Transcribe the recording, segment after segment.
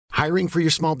Hiring for your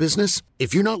small business?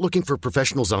 If you're not looking for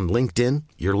professionals on LinkedIn,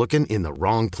 you're looking in the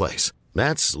wrong place.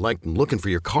 That's like looking for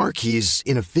your car keys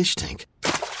in a fish tank.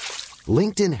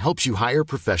 LinkedIn helps you hire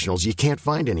professionals you can't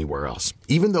find anywhere else,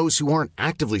 even those who aren't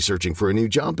actively searching for a new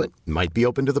job but might be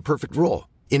open to the perfect role.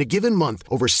 In a given month,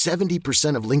 over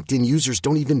 70% of LinkedIn users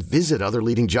don't even visit other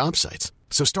leading job sites.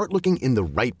 So start looking in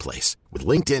the right place. With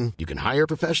LinkedIn, you can hire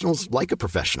professionals like a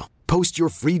professional. Post your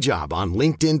free job on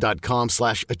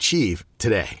linkedin.com/achieve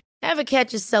today. Ever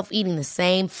catch yourself eating the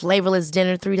same flavorless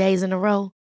dinner 3 days in a row?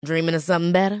 Dreaming of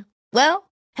something better? Well,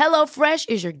 HelloFresh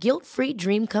is your guilt-free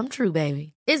dream come true,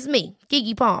 baby. It's me,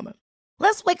 Keke Palmer.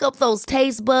 Let's wake up those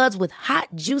taste buds with hot,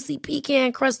 juicy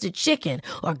pecan-crusted chicken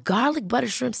or garlic butter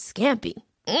shrimp scampi.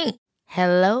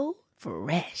 Hello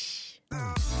Fresh.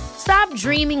 Stop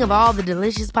dreaming of all the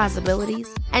delicious possibilities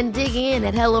and dig in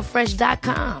at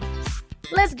HelloFresh.com.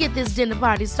 Let's get this dinner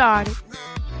party started.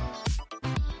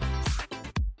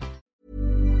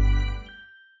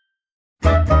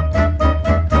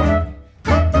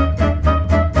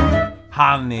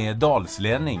 Han är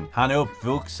dalslänning. Han är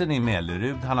uppvuxen i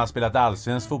Mellerud. Han har spelat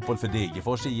allsvensk fotboll för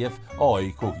Degerfors IF,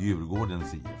 AIK och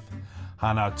Djurgårdens IF.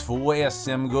 Han har 2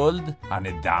 SM-guld, han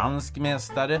är dansk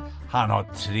mästare, han har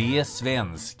 3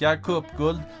 svenska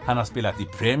cupguld, han har spelat i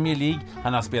Premier League,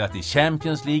 han har spelat i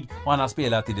Champions League och han har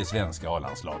spelat i det svenska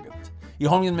A-landslaget. I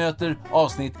Holmgren möter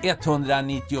avsnitt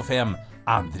 195,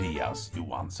 Andreas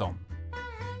Johansson.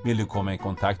 Vill du komma i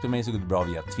kontakt med mig så går det bra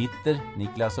via Twitter,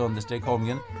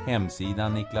 Niklas_Holmgren,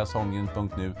 hemsidan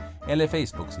niklasholmgren.nu eller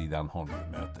Facebook-sidan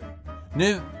Holmgren möter.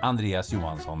 Nu Andreas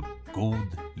Johansson, god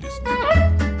lyssning.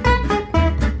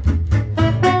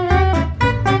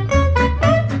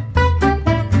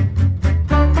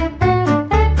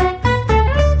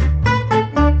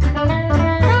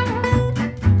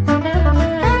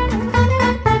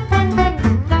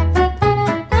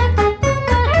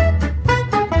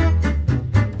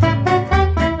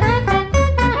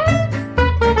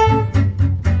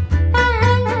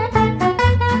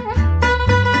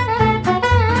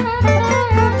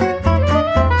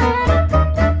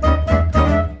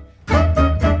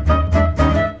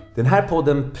 Den här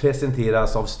podden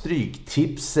presenteras av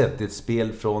Stryktipset, ett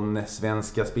spel från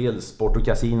Svenska Spel, Sport och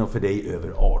Casino för dig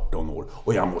över 18 år.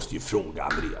 Och jag måste ju fråga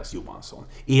Andreas Johansson,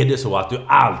 är det så att du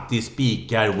alltid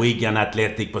spikar Wigan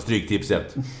Athletic på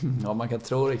Stryktipset? Ja, man kan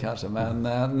tro det kanske, men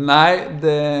nej,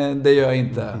 det gör jag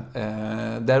inte.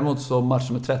 Däremot så match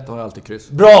med 13 har jag alltid kryss.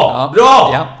 Bra, ja. Bra,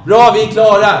 ja. Bra, vi är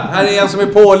klara. Här är en som är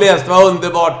påläst, vad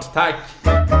underbart, tack.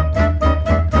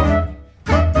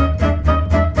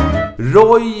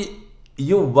 Roy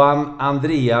Johan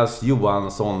Andreas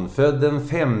Johansson, född den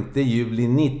 5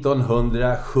 juli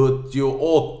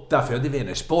 1978, född i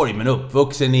Vänersborg men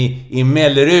uppvuxen i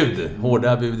Mellerud.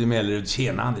 Hårda bud i Mellerud.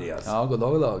 Tjena Andreas. Ja, god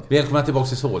dag, god dag. Välkomna tillbaka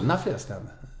till Solna förresten.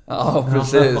 Ja,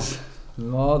 precis.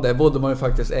 Ja, där bodde man ju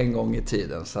faktiskt en gång i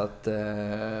tiden. Så att,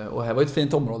 och här var ett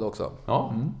fint område också.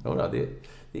 Ja, det är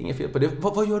inget fel på det.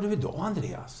 Vad gör du idag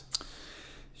Andreas?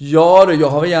 Ja, jag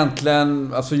har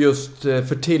egentligen, alltså just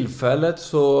för tillfället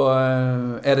så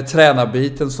är det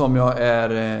tränarbiten som jag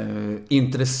är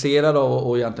intresserad av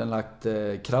och egentligen lagt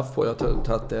kraft på. Jag har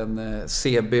tagit en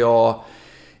CBA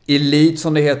Elite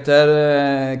som det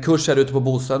heter, kurs här ute på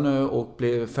Bosen nu och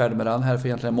blev färdig med den här för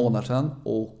egentligen en månad sedan.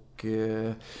 Och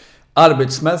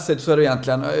arbetsmässigt så är det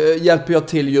egentligen, hjälper jag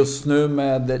till just nu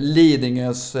med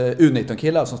Lidingös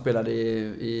U19-killar som spelade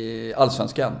i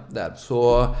Allsvenskan där.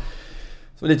 Så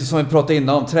lite som vi pratade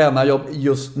innan om tränarjobb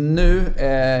just nu.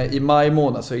 I maj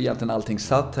månad så är egentligen allting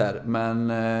satt här. Men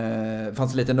det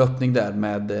fanns en liten öppning där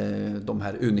med de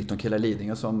här U19-killar i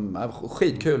Lidingö som är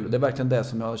skitkul. Det är verkligen det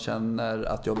som jag känner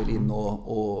att jag vill in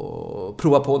och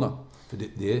prova på nu. För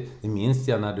det minns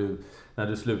jag när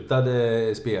du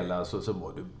slutade spela så du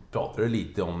pratade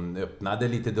lite om, öppnade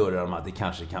lite dörrar om att det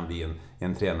kanske kan bli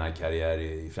en tränarkarriär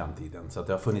i framtiden. Så att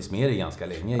det har funnits med i ganska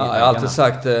länge. Ja, jag har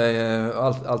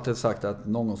alltid sagt att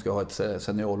någon gång ska jag ha ett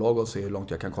seniorlag och se hur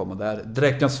långt jag kan komma där.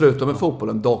 Direkt när jag slutade med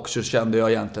fotbollen dock så kände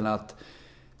jag egentligen att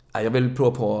jag vill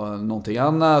prova på någonting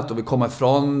annat och vill komma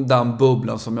ifrån den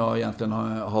bubblan som jag egentligen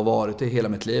har varit i hela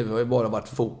mitt liv. Jag har ju bara varit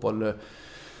fotboll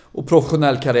och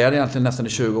professionell karriär egentligen nästan i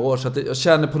 20 år. Så att jag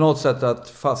känner på något sätt att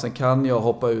fasen kan jag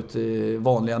hoppa ut i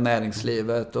vanliga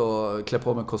näringslivet och klä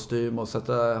på mig en kostym och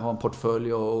ha en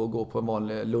portfölj och gå på en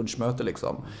vanlig lunchmöte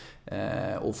liksom.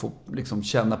 Och få liksom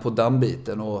känna på den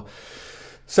biten. Och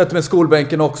sätta mig i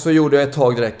skolbänken också gjorde jag ett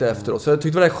tag direkt efteråt. Så jag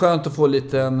tyckte det var skönt att få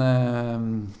lite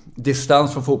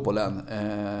distans från fotbollen.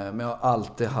 Men jag har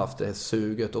alltid haft det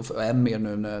suget och än mer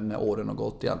nu när åren har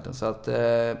gått egentligen. Så att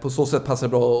på så sätt passar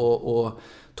det bra att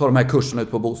ta de här kurserna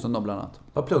ut på Boston då bland annat.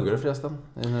 Vad pluggar du förresten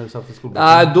när du satt i skolan?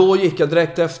 Nej, då gick jag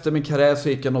direkt efter min karriär så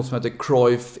gick jag något som heter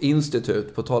Cruyff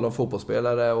Institute på tal om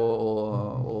fotbollsspelare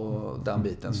och den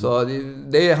biten. Så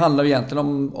det handlar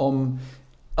egentligen om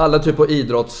alla typer av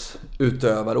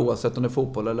idrottsutövare oavsett om det är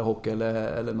fotboll eller hockey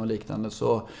eller något liknande.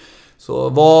 Så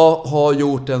vad har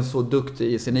gjort en så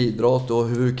duktig i sin idrott och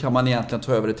hur kan man egentligen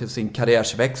ta över det till sin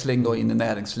karriärsväxling då in i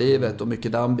näringslivet och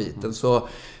mycket den biten. Så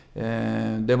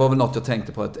det var väl något jag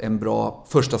tänkte på, en bra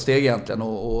första steg egentligen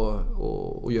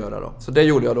att göra då. Så det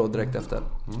gjorde jag då direkt efter.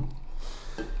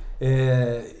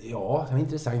 Ja, det var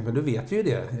intressant, men då vet vi ju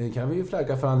det. Kan vi ju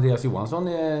flagga för Andreas Johansson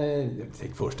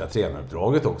fick första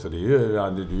tränaruppdraget också. Du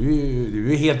är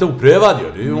ju helt oprövad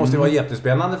ju. Det måste ju vara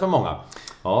jättespännande för många.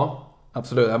 Ja.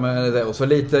 Absolut, ja, men det. Och så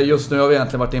lite, just nu har vi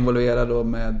egentligen varit involverade då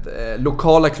med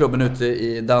lokala klubben ute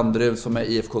i Danderyd som är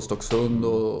IFK Stocksund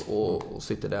och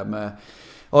sitter där med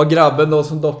grabben då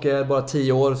som dock är bara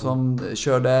 10 år som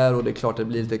kör där, och det är klart det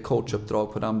blir lite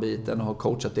coachuppdrag på den biten och har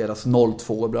coachat deras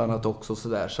 02 bland annat också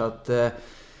sådär. Så att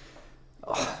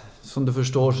som du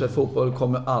förstår så fotboll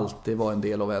kommer alltid vara en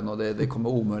del av en och det kommer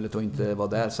omöjligt att inte vara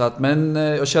där. Så att, men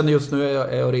jag känner just nu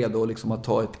är jag redo liksom att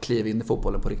ta ett kliv in i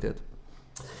fotbollen på riktigt.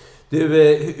 Du,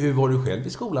 hur var du själv i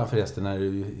skolan förresten när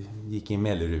du gick i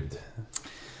Mellerud?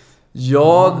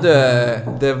 Ja,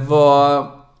 det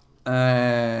var...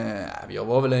 jag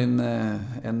var väl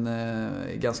en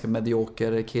ganska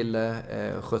medioker kille,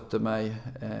 skötte mig.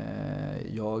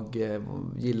 Jag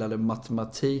gillade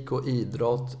matematik och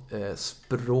idrott,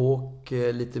 språk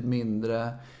lite mindre.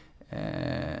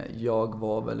 Jag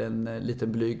var väl en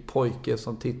liten blyg pojke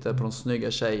som tittade på de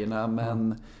snygga tjejerna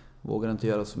men vågade inte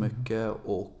göra så mycket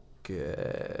och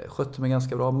skötte mig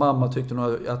ganska bra. Mamma tyckte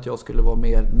nog att jag skulle vara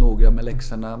mer noga med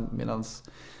läxorna medans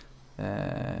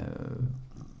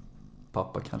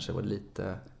pappa kanske var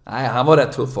lite... Nej, han var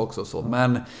rätt tuff också så.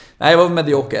 Men nej, jag var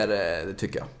medioker, det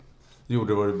tycker jag. Du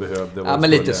gjorde vad du behövde. Ja, men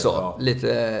lite så. Ja.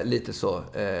 Lite så.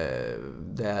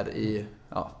 Där i...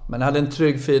 Ja. Men jag hade en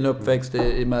trygg, fin uppväxt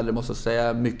i Mellerud måste jag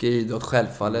säga. Mycket idrott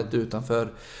självfallet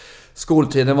utanför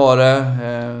skoltiden var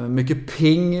det. Mycket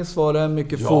pingis var det.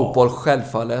 Mycket fotboll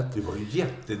självfallet. Du var ju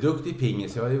jätteduktig i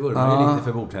pingis. Jag har ju vurmat lite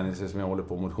för bordtennis som jag håller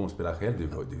på att motionsspela själv.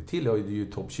 Du tillhör ju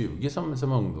topp 20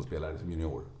 som ungdomsspelare, som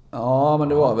junior. Ja, men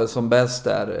det var väl som bäst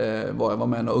där. Jag var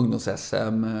med i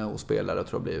ungdoms-SM och spelade. Jag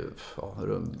tror jag blev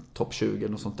runt topp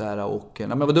 20 och sånt där. Och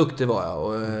men vad duktig var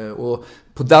jag. Och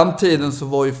på den tiden så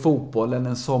var ju fotbollen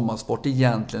en sommarsport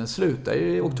egentligen. Slutade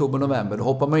i oktober-november. Då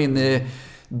hoppade man in i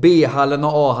B-hallen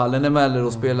och A-hallen emellan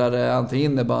och spelade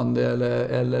antingen innebandy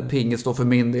eller pingis då för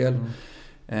min del.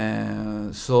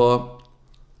 Så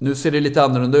nu ser det lite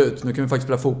annorlunda ut. Nu kan vi faktiskt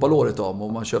spela fotboll året om.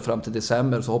 Om man kör fram till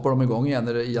december så hoppar de igång igen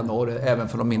i januari, även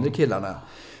för de mindre killarna.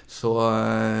 Så,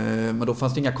 men då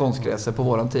fanns det inga konstgräser på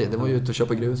våran tid. Det var ju ute och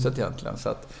köpa gruset egentligen. Så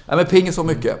att, men pingis så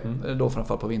mycket. Då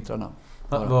framförallt på vintrarna.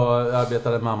 Vad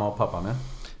arbetade mamma och pappa med?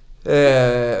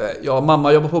 Ja,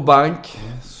 mamma jobbar på bank.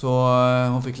 Så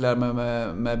hon fick lära mig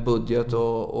med budget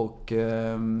och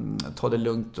ta det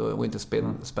lugnt och inte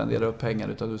spendera upp pengar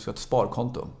utan du ska ha ett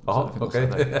sparkonto. Jaha,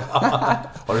 okej.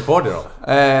 Har du kvar det då?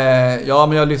 Ja,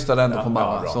 men jag lyssnade ändå på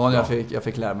mamma. Ja, bra, så jag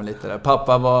fick lära mig lite där.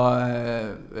 Pappa var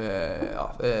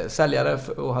säljare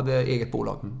och hade eget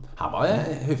bolag. Han var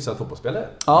hyfsad fotbollsspelare.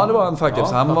 Ja, det var han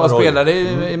faktiskt. Han var spelare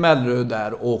i Mellerud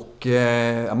där och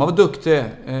man var duktig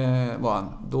var han.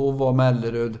 Då var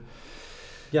Mellerud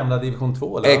gamla division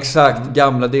 2 eller? Exakt,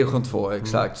 gamla division 2,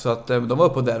 exakt. Så att de var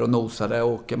uppe där och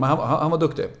nosade men han var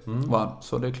duktig. Var han.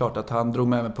 Så det är klart att han drog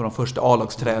med mig på de första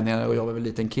A-lagsträningarna och jag var väl en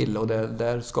liten kille och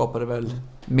där skapade väl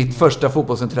mitt första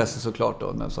fotbollsintresse såklart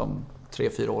då, men som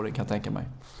 3-4-åring kan jag tänka mig.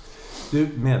 Du,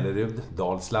 Mellerud,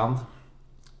 Dalsland.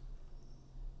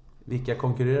 Vilka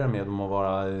konkurrerar med om att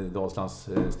vara Dalslands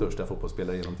största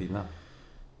fotbollsspelare genom tiderna?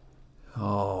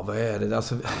 Ja, vad är det?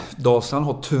 Alltså, Dalsland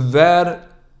har tyvärr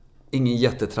ingen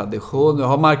jättetradition. Vi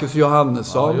har Marcus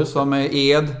Johannesson som är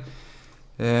Ed.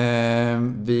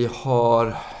 Vi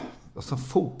har alltså,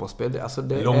 fotbollsspelare. Alltså,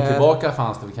 långt tillbaka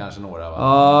fanns det väl kanske några, va?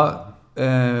 Ja,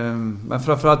 men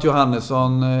framförallt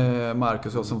Johannesson,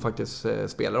 Marcus som faktiskt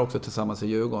spelar också tillsammans i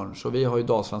Djurgården. Så vi har ju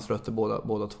Dalslands rötter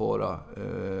båda två.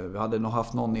 Vi hade nog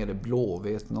haft någon nere i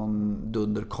Blåvitt, någon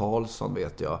Dunder Karlsson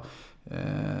vet jag.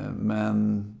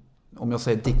 Men om jag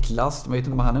säger Dicklast, jag vet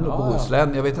inte om han är nog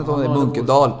Bohuslän. Jag vet inte om det är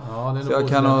Munkedal. Ja, det är så jag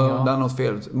kan ha det är något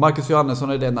fel. Marcus Johannesson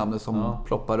är det namnet som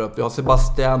ploppar upp. Vi har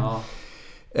Sebastian.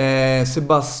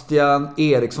 Sebastian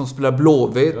Eriksson spelar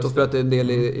Blåvitt och spelat en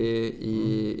del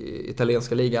i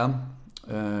italienska ligan.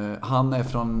 Han är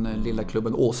från lilla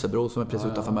klubben Åsebro som är precis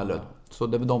utanför Mellerud. Så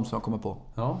det är väl de som jag kommer på.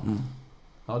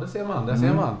 Ja, det ser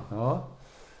man. Ja.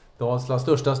 Dalsland,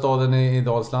 största staden i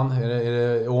Dalsland. Är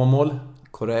det Åmål?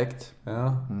 Korrekt.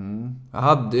 Ja. Jag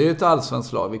hade ju ett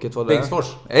allsvenskt lag, vilket var det?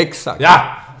 Bengtsfors. Exakt. Ja!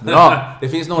 Bra. Det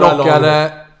finns några lag.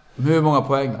 Hur många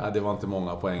poäng? Ja, det var inte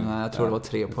många poäng. Nej, jag tror det var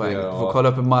 3 poäng. Du får kolla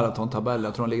upp en maratontabell.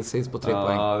 Jag tror de ligger sist på 3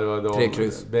 poäng. Det var 3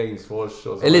 kryss. Bengtsfors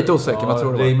och så. Är lite osäker, men jag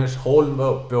tror det var. Reimersholm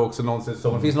var uppe också någon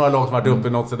säsong. Det finns några lag som har varit uppe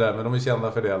något sådär, men de är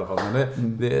kända för det i alla fall.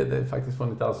 Men det är faktiskt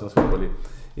funnits allsvensk fotboll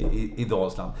i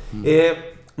Dalsland.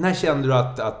 När kände du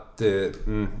att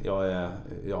jag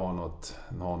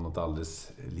har något alldeles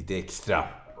lite extra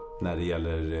när det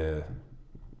gäller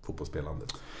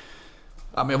fotbollsspelandet?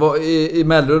 Ja, men jag var i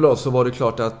Mellerud då, så var det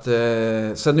klart att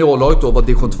seniorlaget då var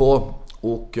division 2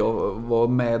 och jag var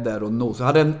med där och nog. Så jag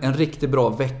hade en riktigt bra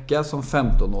vecka som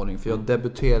 15-åring, för jag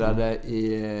debuterade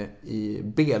i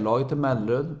B-laget i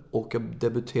Mellerud och jag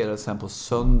debuterade sen på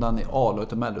söndagen i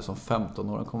A-laget i Mellerud som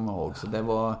 15-åring, kommer jag ihåg. Så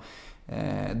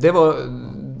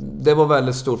det var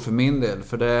väldigt stort för min del,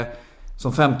 för det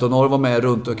som 15-åring var med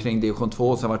runt omkring division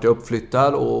 2, sen var jag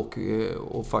uppflyttad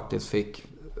och faktiskt fick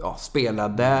spela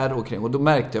där och kring. Och då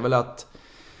märkte jag väl att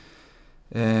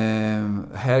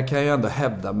här kan jag ändå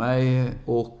hävda mig.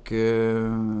 Och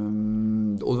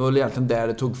det var väl egentligen där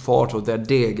det tog fart. Och där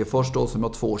Degerfors då, som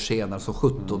jag 2 år senare som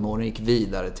 17-åring gick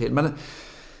vidare till. Men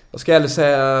jag ska ärligt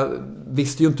säga,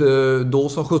 visste ju inte då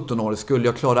som 17-åring skulle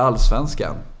jag klara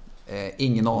allsvenskan.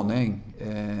 Ingen aning.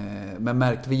 Men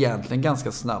märkte vi egentligen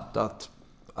ganska snabbt att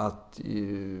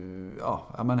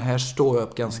men här står jag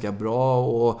upp ganska bra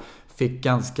och fick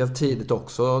ganska tidigt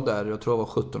också där, jag tror jag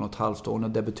var 17,5 år när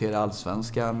jag debuterade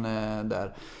allsvenskan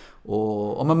där.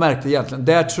 Och man märkte egentligen,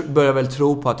 där började jag väl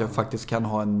tro på att jag faktiskt kan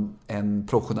ha en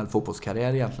professionell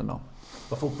fotbollskarriär egentligen då.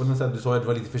 Vad fotbollen sa, du sa att du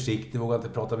var lite försiktig, vågade inte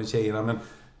prata med tjejerna,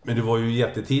 men du var ju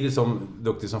jättetidig som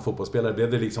duktig som fotbollsspelare.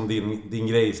 Blev det liksom din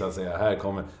grej så att säga? Här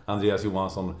kommer Andreas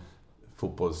Johansson,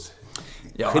 fotbolls...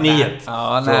 geniet.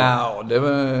 Det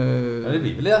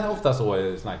blir väl ofta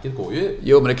så, snacket går ju.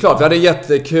 Jo, men det är klart, vi hade en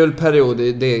jättekul period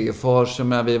i Degerfors,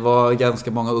 men vi var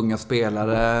ganska många unga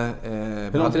spelare.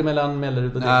 Hur långt är det mellan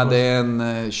Mellerud och Degerfors? Ja, det är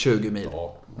en 20 mil.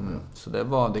 Så det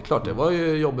är klart, det var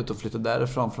ju jobbigt att flytta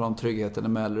därifrån, från tryggheten i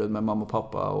Mellerud med mamma och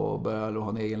pappa och börja ha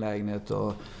en egen lägenhet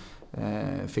och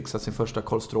fixa sin första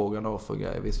korvstroganoff och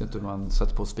grejer. Visste inte hur man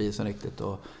sätter på spisen riktigt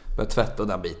och börja tvätta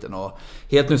den biten. Och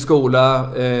helt ny skola,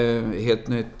 helt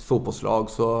nytt fotbollslag.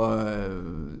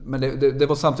 Men det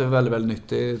var samtidigt väldigt, väldigt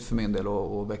nyttigt för min del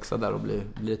att växa där och bli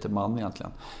lite man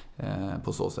egentligen.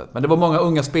 På så sätt. Men det var många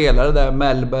unga spelare där.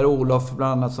 Mellberg och Olof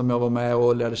bland annat som jag var med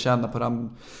och lärde känna på den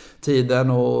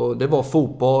tiden. Och det var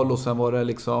fotboll och sen var det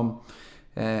liksom...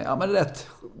 men rätt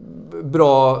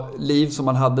bra liv som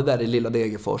man hade där i lilla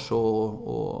Degerfors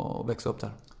och växa upp där.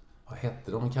 Vad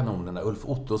hette de kanonerna? Ulf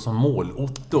Otto som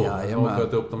mål-Otto. Jag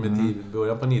sköt upp dem i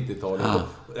början på 90-talet.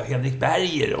 Ja. Henrik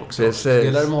Berger också. Precis.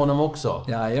 Spelade med honom också.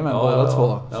 Jajamän, båda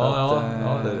två.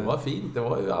 Det var fint. Det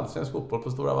var ju allsvensk fotboll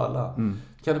på Stora Valla.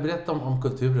 Kan du berätta om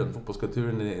kulturen,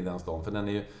 fotbollskulturen i den stan? För den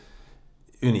är ju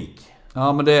unik.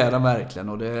 Ja, men det är den verkligen.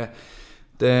 Och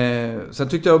sen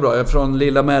tyckte jag var bra. Jag från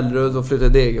lilla Mellerud och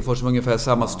flyttade till Degerfors som ungefär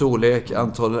samma storlek,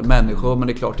 antal människor. Men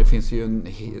det är klart, det finns ju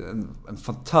en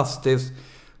fantastisk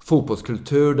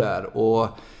fotbollskultur där. Och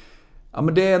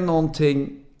men det är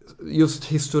någonting, just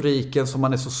historiken som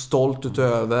man är så stolt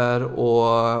utöver.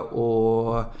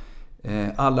 Och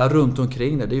alla runt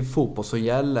omkring det är ju fotboll som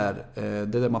gäller. Det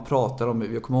är det man pratar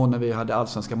om. Jag kommer ihåg när vi hade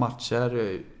allsvenska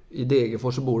matcher. I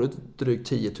Degerfors så bor det drygt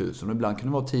 10 000. Och ibland kunde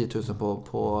det vara 10 000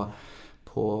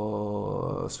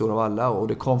 på Stora Valla, och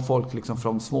det kom folk liksom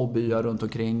från små byar runt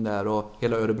omkring där och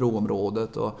hela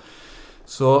Örebroområdet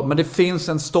men det finns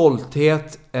en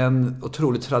stolthet, en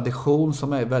otrolig tradition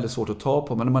som är väldigt svårt att ta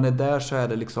på, men när man är där så är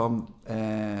det liksom det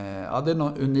är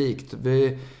något unikt. Det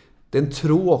är en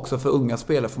tro också för unga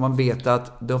spelare, för man vet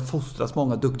att det har fostrats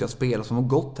många duktiga spelare som har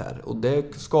gått här, och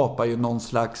det skapar ju någon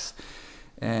slags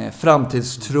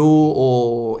framtidstro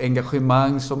och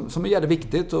engagemang som är jävligt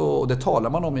viktigt, och det talar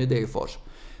man om i Degerfors.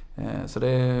 Så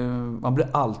man blir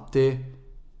alltid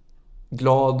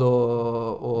glad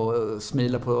och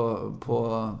smilar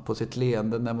på sitt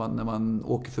leende när man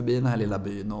åker förbi den här lilla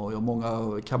byn, och jag har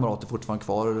många kamrater fortfarande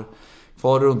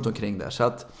kvar runt omkring där, så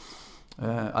att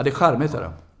det är charmigt är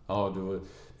det. Ja,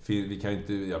 vi kan ju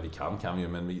inte, kan ju,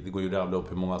 men det går ju att rabbla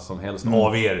upp hur många som helst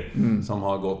av er som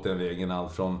har gått den vägen,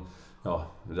 allt från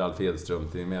Ralf Edström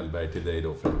till Mellberg till dig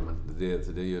då.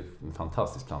 Det är ju en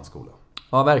fantastisk plantskola.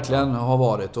 Ja, verkligen har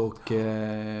varit, och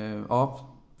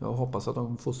jag hoppas att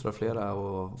de fostrar flera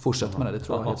och fortsätter med det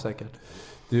tror jag helt säkert.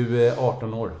 Du är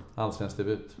 18 år, allsvensk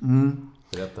debut.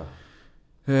 Berätta.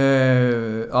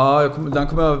 Den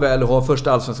kommer jag väl ha.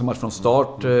 Första allsvenska match från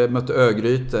start. Mötte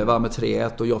Örgryte, vann med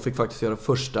 3-1 och jag fick faktiskt göra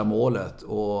första målet.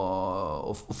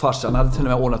 Och farsan hade till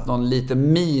och med ordnat någon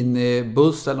liten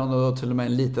minibuss eller någon, till och med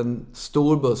en liten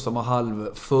stor buss som var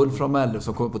halvfull från Melleruv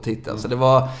som kom upp på titeln. Så det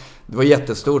var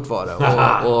jättestort var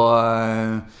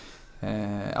det.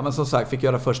 Men som sagt, fick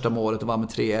göra första målet och vann med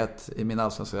 3-1 i min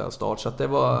allsvenska start. Så att det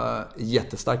var ett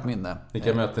jättestarkt minne.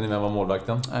 Vilka möten ni med var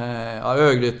målvakten?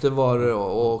 Örgryte var det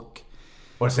och...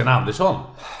 Var det Sten Andersson?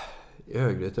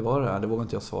 Örgryte var det. Det vågar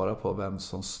inte jag svara på vem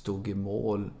som stod i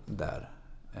mål där.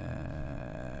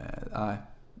 Nej,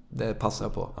 det passar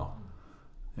jag på. Ja.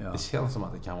 Ja. Det känns som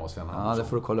att det kan vara Sten Andersson. Ja, det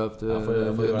får du kolla upp.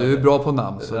 Du är bra på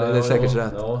namn, så det är säkert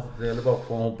rätt. Ja, det gäller bara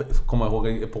att komma ihåg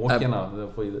epokerna.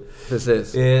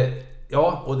 Precis.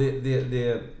 Ja, och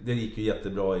det gick ju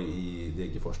jättebra i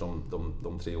Degerfors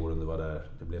de 3 åren du var där.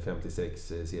 Det blev 56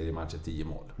 seriematcher, 10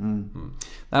 mål.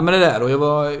 Nej, men det där, och jag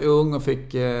var ung och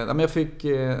jag fick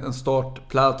en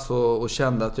startplats och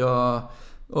kände att jag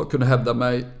kunde hävda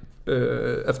mig.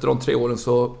 Efter de 3 åren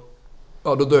så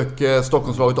då dök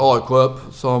Stockholmslaget AIK upp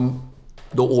som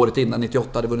då året innan 98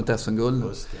 hade vunnit SM-guld.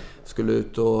 Skulle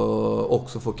ut och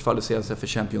också få kvalificera sig för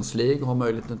Champions League och ha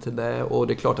möjligheten till det. Och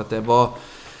det är klart att det var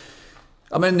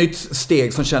ett nytt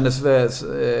steg som kändes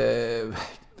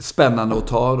spännande att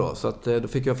ta då. Så att då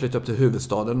fick jag flytta upp till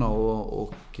huvudstaden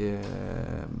och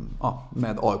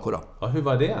med AIK då. Ja, hur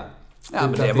var det? Ja,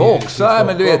 men det var också,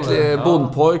 du vet,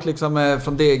 bondpojk liksom,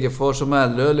 från Degerfors och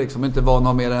Melleruv liksom, inte var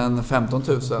någon mer än 15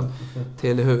 000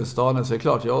 till huvudstaden. Så det är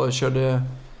klart, jag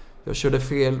körde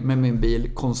fel med min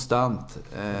bil konstant.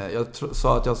 Jag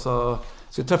sa att jag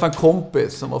skulle träffa en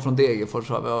kompis som var från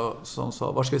Degerfors som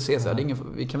sa, var ska vi ses?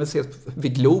 Vi kan väl ses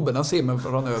vid Globen, han ser mig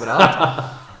från överallt.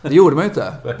 Det gjorde man ju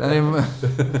inte.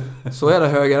 Så är det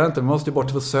högre inte. Man måste ju bort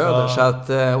till söder. Så att,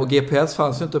 och GPS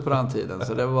fanns ju inte på den tiden.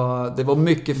 Så det var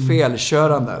mycket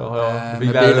felkörande med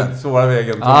bilen. Svåra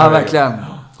vägen. Ja, verkligen.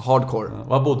 Hardcore.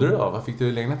 Var bodde du då? Vad fick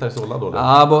du lägenhet där i Solna då?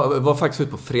 Ja, var faktiskt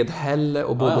ute på Fredhälle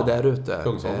och bodde där ute.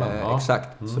 Kungsholmen. Exakt.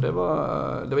 Så det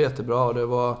var jättebra. Och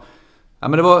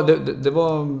det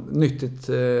var nyttigt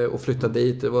att flytta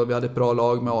dit. Vi hade ett bra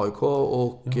lag med AIK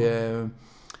och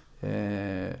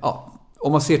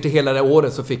om man ser till hela det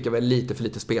året så fick jag väl lite för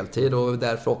lite speltid och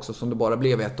därför också som det bara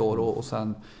blev 1 år och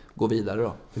sen gå vidare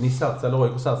då. För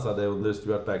AIK satsade under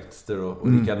Stuart Baxter och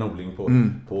Rickard Norling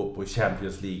på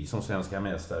Champions League som svenska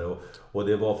mästare och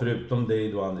det var förutom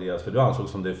dig då Andreas, för du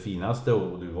ansågs som det finaste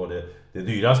och du var det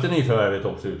dyraste nyförvärvet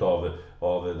också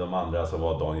av de andra som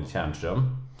var Daniel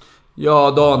Tjärnström.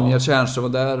 Ja, Daniel Tjärnström var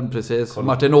där, precis.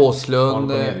 Martin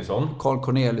Åslund, Carl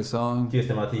Corneliusson,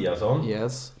 Christer Mattiasson,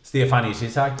 yes. Stefan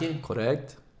Ishizaki.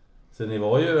 Korrekt. Så ni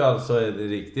var ju alltså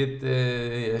riktigt,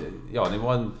 ni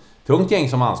var en tungt gäng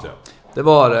som anslöt. Det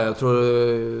var det. Jag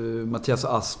tror Mattias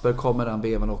Asper kom i den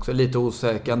vevan också. Lite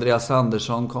osäker. Andreas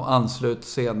Andersson anslut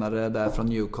senare där från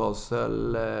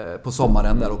Newcastle på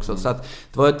sommaren där också. Så att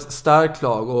det var ett starkt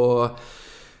lag och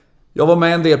jag var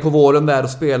med en del på våren där och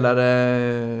spelade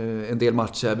en del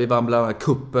matcher. Vi vann bland annat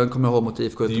kuppen, kommer jag ihåg, mot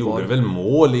IFK Göteborg. Du gjorde väl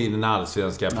mål i den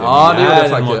allsvenska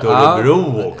premiären mot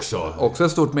Örebro också. Också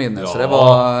ett stort minne. Ja. Så det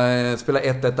var spela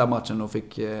 1-1 matchen och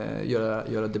fick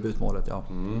göra debutmålet. Ja.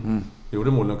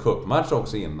 Gjorde mål i en cupmatch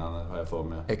också innan, har jag för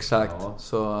mig. Exakt. Ja.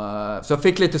 Så jag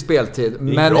fick lite speltid. Det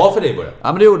gick bra för dig i början?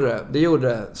 Ja, men det gjorde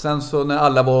det. Sen så när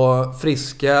alla var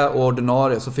friska och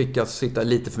ordinarie så fick jag sitta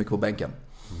lite för mycket på bänken.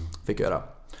 Fick jag göra.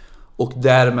 Och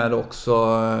därmed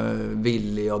också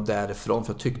ville jag därifrån,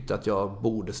 för jag tyckte att jag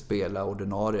borde spela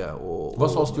ordinarie.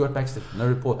 Vad sa Stuart Baxter när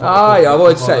du påtalade?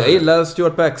 Jag gillar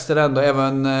Stuart Baxter ändå,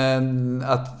 även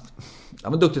att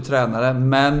han var duktig tränare.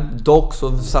 Men dock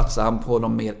så satsade han på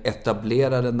de mer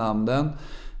etablerade namnen.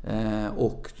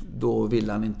 Och då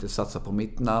ville han inte satsa på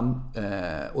mitt namn.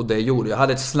 Och det gjorde jag.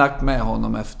 hade ett snack med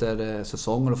honom efter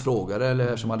säsongen och frågade,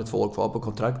 eller som hade 2 år kvar på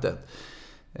kontraktet.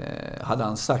 Hade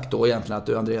han sagt då egentligen att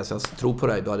du Andreas, jag tror på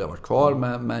dig, då hade jag varit kvar,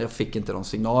 men jag fick inte de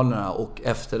signalerna och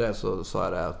efter det så sa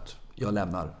jag att jag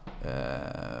lämnar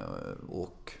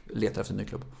och letar efter en ny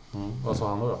klubb. Vad sa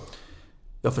han då?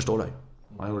 Jag förstår dig.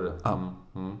 Han gjorde det? Ja.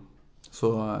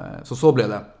 Så blev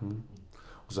det.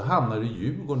 Och så hamnar du i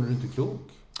Djurgården när du inte är klok.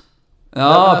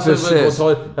 Ja, precis.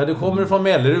 Du kommer från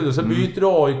Mellerud och så byter du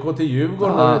AIK till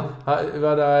Djurgården.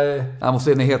 Jag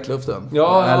måste in i hetluften.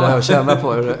 Eller känna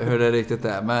på hur det riktigt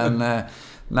är. Men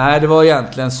nej, det var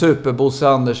egentligen Bosse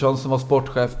Andersson som var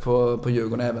sportchef på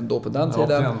Djurgården även då på den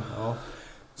tiden.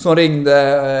 Som ringde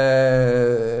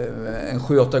en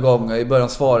 7-8 gånger. I början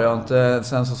svarade jag inte.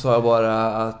 Sen så sa jag bara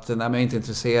att nej, men jag är inte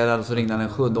intresserad. Och så ringde han en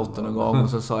 7-8 gång. Och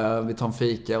så sa jag vi tar en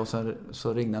fika. Och sen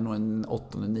så ringde han nog en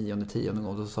 8, 9, 10 gång.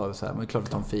 Och så sa vi så här, men klart vi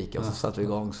tar en fika. Och så satte vi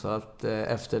igång. Så att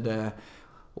efter det...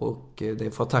 Och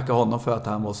det får jag tacka honom för att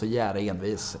han var så jävla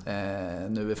envis.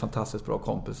 Nu är vi fantastiskt bra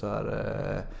kompisar.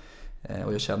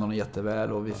 Och jag känner honom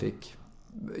jätteväl. Och vi fick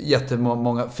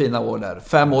jättemånga fina år där.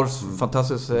 5 år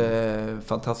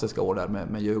fantastiska år där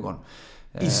med Djurgården.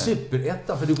 I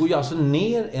Superettan, för du går ju alltså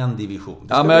ner en division.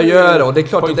 Ja, men jag gör det. Och det är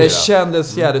klart att det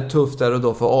kändes jävligt tufft där och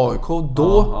då för AIK.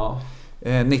 Då,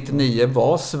 99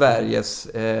 var Sveriges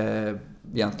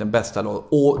egentligen bästa lag.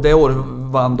 Och det året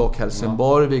vann dock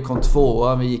Helsingborg. Vi kom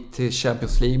 2:a, vi gick till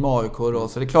Champions League med AIK då.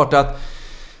 Så det är klart att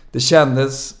det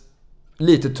kändes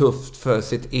lite tufft för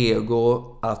sitt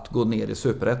ego att gå ner i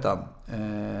Superettan.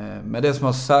 Men det som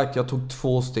jag sagt, jag tog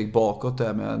 2 steg bakåt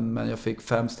där, men jag fick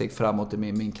 5 steg framåt i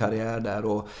min karriär där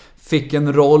och fick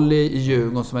en roll i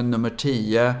Djurgården som en nummer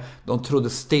 10. De trodde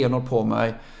stenhårt på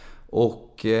mig och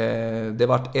det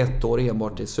vart 1 år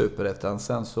enbart i Superettan.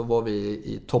 Sen så var vi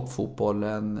i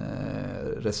toppfotbollen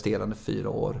resterande 4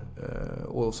 år.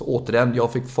 Och så återigen,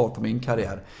 jag fick fart på min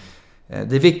karriär.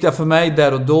 Det viktiga för mig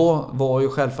där och då var ju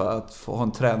självklart att få ha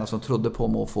en tränare som trodde på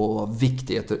mig och få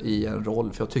viktigheter i en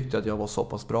roll. För jag tyckte att jag var så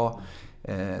pass bra.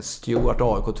 Stuart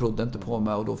AIK trodde inte på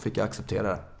mig och då fick jag acceptera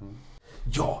det.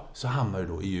 Ja, så hamnade du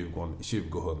då i Djurgården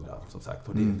 2000 som sagt.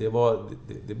 Och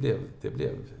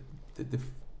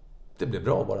det blev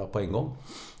bra bara på en gång.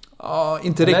 Ja,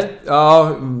 inte riktigt.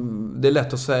 Ja, det är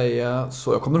lätt att säga.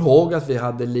 Så jag kommer ihåg att vi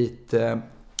hade lite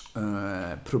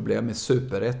problem med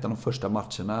Superettan de första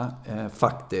matcherna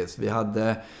faktiskt. Vi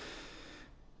hade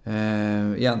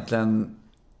egentligen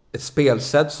ett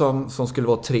spelsätt som skulle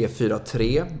vara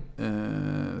 3-4-3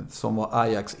 som var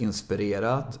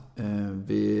Ajax-inspirerat.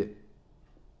 Vi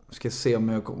ska se om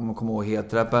jag kommer ihåg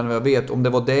helt rätt, men jag vet om det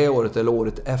var det året eller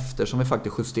året efter som vi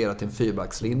faktiskt justerade till en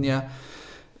 4-backslinje.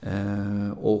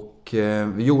 Och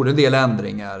vi gjorde en del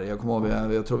ändringar. Jag kommer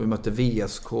ihåg, jag tror vi mötte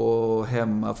VSK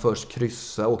hemma först,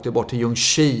 kryssa, åkte bort till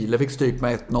Ljungskile, fick stryk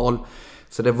med 1-0.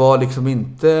 Så det var liksom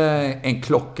inte en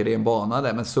klockren bana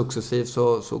där, men successivt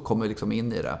så kom vi liksom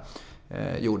in i det.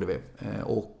 Gjorde vi.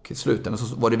 Och i slutändan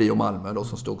så var det vi och Malmö då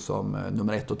som stod som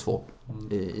nummer 1 och 2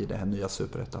 i det här nya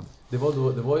Superettan. Det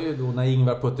var ju då när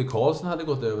Ingvar Putte Karlsson hade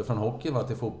gått över från hockeyn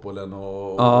till fotbollen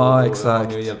och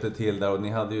exakt. Och hjälpte till där, och ni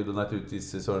hade ju då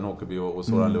naturligtvis Sören Åkerby och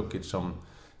Soran Lukic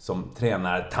som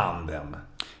tränar tandem.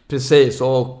 Precis,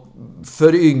 och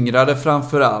föryngrade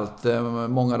framförallt.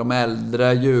 Många av de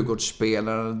äldre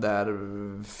Djurgårdsspelarna där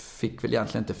fick väl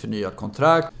egentligen inte förnyat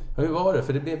kontrakt. Hur var det?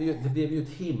 För det blev ju ett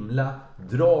himla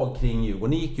drag kring Djurgården.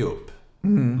 Ni gick ju upp.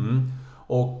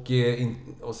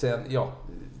 Och sen,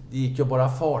 det gick ju bara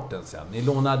farten sen. Ni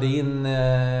lånade in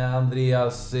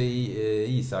Andreas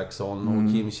Isaksson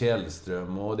och Kim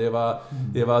Källström. Och det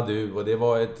var du. Och det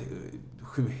var ett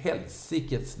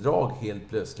sjuhelsikets drag helt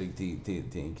plötsligt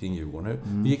kring Djurgården.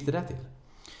 Hur gick det där till?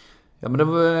 Ja, men det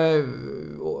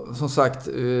var som sagt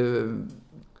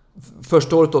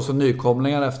första året då som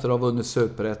nykomlingar efter att ha vunnit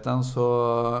Superettan, så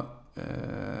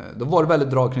då var det väldigt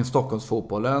drag kring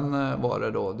Stockholmsfotbollen var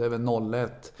det då. Det är väl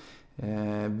 01.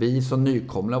 Vi som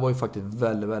nykomlingar var ju faktiskt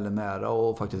väldigt, väldigt nära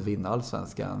och faktiskt vinna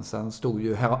Allsvenskan. Sen stod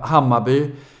ju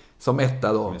Hammarby som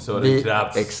etta då.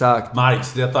 Exakt.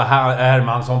 Markstedt och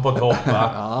Hermansson på topp, va?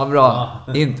 Ja, bra.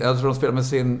 Jag tror de spelade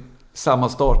med samma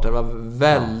start. Det var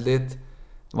väldigt...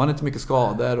 Det var inte mycket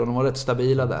skador och de var rätt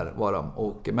stabila där var de.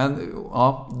 Men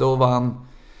då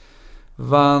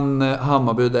vann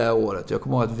Hammarby det året. Jag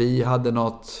kommer ihåg att vi hade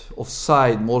något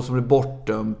offside-mål som blev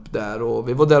bortdömt där. Och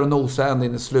vi var där och nosade ända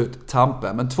in i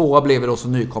sluttampen. Men 2:a blev vi då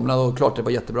som nykomna och klart det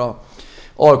var jättebra.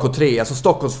 AIK 3, alltså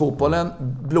Stockholmsfotbollen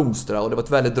blomstrade och det var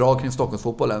ett väldigt drag kring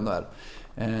Stockholmsfotbollen där.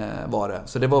 Var det.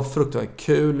 Så det var fruktansvärt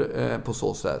kul på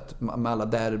så sätt. Med alla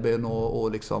derbyn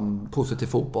och liksom positiv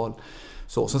fotboll.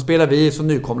 Sen spelar vi som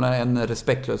nykomna en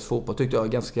respektlös fotboll, tyckte jag,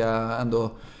 ganska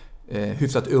ändå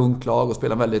hyfsat ungt lag och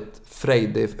spelar väldigt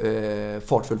frejdig,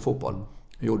 fartfull fotboll.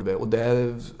 Gjorde vi. Och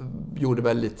det gjorde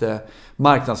väl lite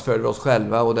marknadsförde oss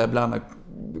själva, och där bland annat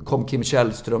kom Kim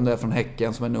Källström där från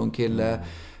Häcken som en ung kille.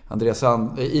 Andreas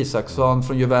Isaksson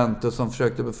från Juventus som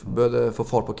försökte få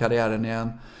fart på karriären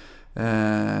igen.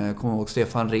 Kommer ihåg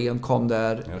Stefan Rehn kom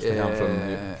där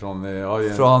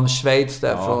från Schweiz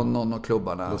där, från någon av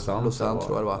klubbarna, Lausanne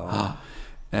tror jag det var.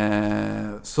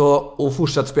 Och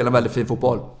fortsatt spela väldigt fin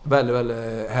fotboll, väldigt,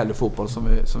 väldigt härlig fotboll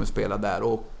som vi spelade där.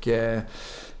 Och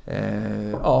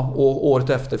året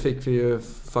efter fick vi ju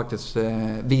faktiskt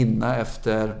vinna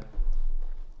efter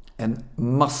en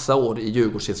massa år i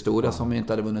Djurgårds historia som vi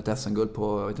inte hade vunnit SM-guld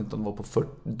på, jag vet inte om det var på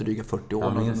dryga 40 år.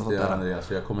 Jag minns det,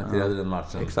 Andreas, jag kommenterade den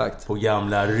matchen. Exakt. På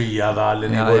gamla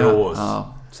Ryavallen i Borås.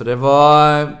 Ja. Så det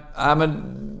var...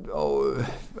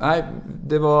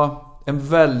 det var en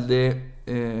väldigt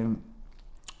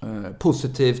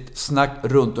positivt snack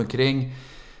runt omkring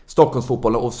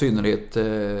Stockholmsfotbollen och i synnerhet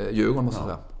Djurgården, måste jag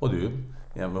säga. Och du,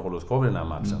 vi håller oss kvar i den här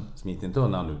matchen. Smit inte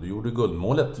undan nu. Du gjorde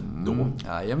guldmålet då.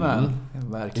 Jajamän,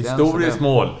 verkligen. Historiskt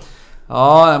mål.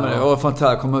 Ja, men det var fantastiskt.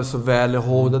 Jag kommer så väl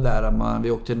ihåg det där.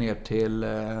 Vi åkte ner till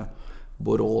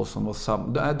Borås som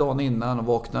var dagen innan och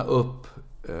vaknade upp.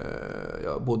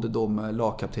 Jag bodde då med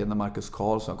lagkaptenen Marcus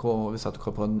Karlsson. Vi satt och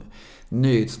kollade på en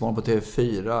nyhetsmorgon på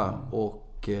TV4 och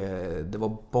det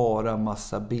var bara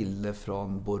massa bilder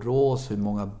från Borås, hur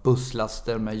många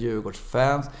busslaster med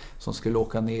Djurgårdsfans som skulle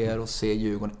åka ner och se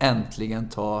Djurgården äntligen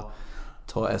ta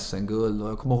SM-guld. Och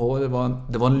jag kommer ihåg,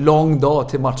 det var en lång dag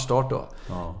till matchstart då.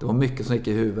 Ja. Det var mycket som gick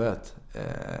i huvudet.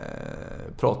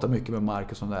 Pratade mycket med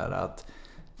Marcus om det här, att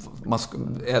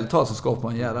ärligt talat så skapar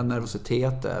man en jävla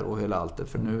nervositet där och hela allt det,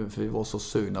 för vi var så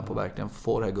sugna på verkligen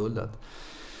få det här guldet.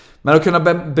 Men att kunna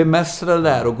bemästra det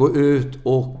där och gå ut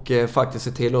och faktiskt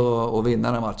se till att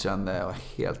vinna den matchen, det var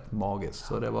helt magiskt.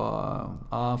 Så det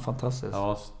var fantastiskt.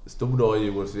 Ja, stor dag i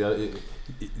Djurgården.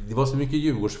 Det var så mycket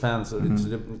Djurgårdsfans. Så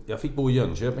jag fick bo i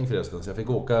Jönköping förresten, så jag fick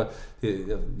åka. Jag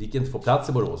gick inte få plats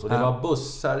i Borås. Och det var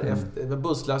bussar,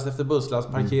 busslast efter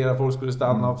busslast. Parkera, folk skulle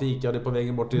stanna och fika. Och det på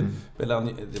vägen bort till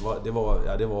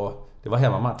det var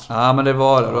hemmamatch. Ja, men det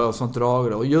var sånt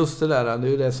drag. Och just det där, det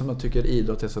är ju det som jag tycker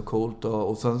idrott är så coolt.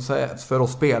 Och sen för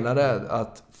oss spelare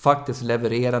att faktiskt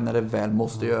leverera när det väl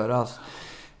måste göras.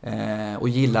 Och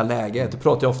gilla läget. Det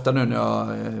pratar jag ofta nu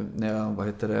när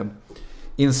jag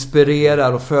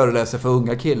inspirerar och föreläser för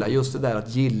unga killar. Just det där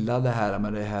att gilla det här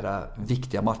med det här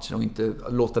viktiga matchen och inte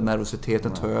låta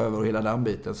nervositeten ta över och hela den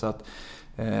biten. Så att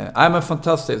men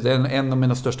fantastiskt. Det är en av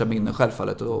mina största minnen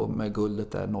självfallet, och med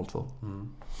guldet där 0-2.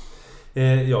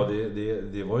 Ja,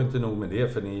 det var ju inte nog med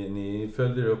det, för ni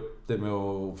följde upp det med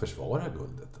att försvara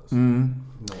guldet. Alltså.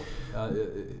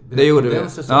 Det gjorde vi.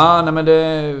 Ja, nej, men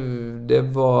det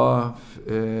var...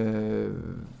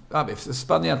 vi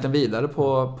spann egentligen vidare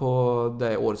på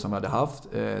det året som vi hade haft.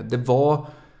 Det var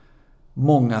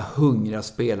många hungriga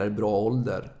spelare i bra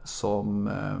ålder som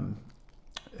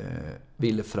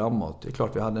ville framåt. Det är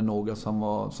klart vi hade några som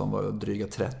var dryga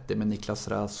 30 med Niklas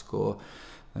Rask och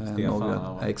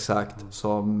exakt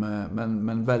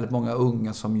men väldigt många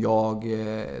unga som jag,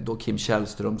 då Kim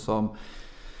Källström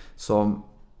som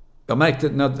jag märkte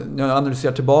när jag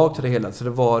analyserade tillbaka till det hela, så det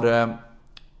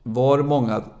var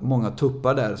många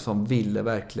tuppar där som ville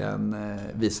verkligen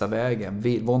visa vägen.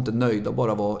 Vi var inte nöjda att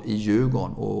bara vara i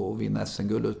Djurgården och vinna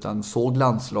SM-guld, utan såg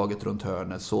landslaget runt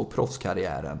hörnet, såg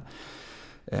proffskarriären.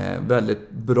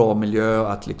 Väldigt bra miljö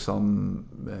att liksom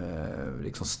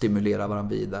stimulera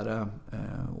varandra vidare.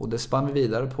 Och det spann vi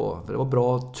vidare på. För det var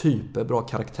bra typer, bra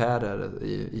karaktärer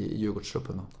i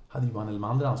Djurgårdstruppen. Hade Johan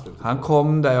Elmander anslutit? Han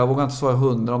kom där, jag vågar inte svara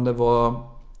 100 om det var...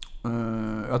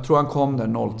 jag tror han kom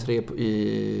där 03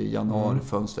 i januari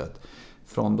fönstret.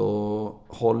 Från då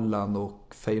Holland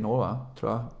och Feyenoord, va?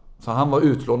 Tror jag. Så han var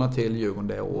utlånad till Djurgården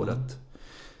det året.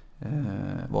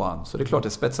 Var han. Så det är klart det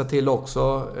spetsade till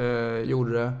också,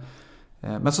 gjorde det.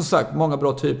 Men som sagt, många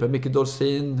bra typer. Micke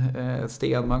Dorsin,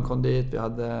 Stenman kom dit. Vi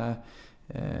hade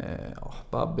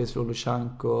Babis,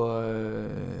 Rolushanko,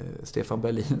 Stefan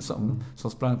Berlin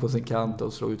som sprang på sin kant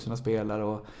och slog ut sina spelare.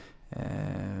 Och,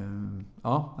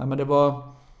 men det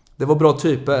var bra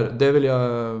typer. Det vill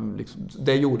jag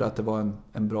det gjorde att det var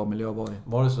en bra miljö att vara i.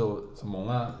 Var det så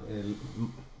många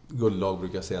guldlag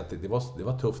brukar säga att det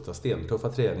var tuffa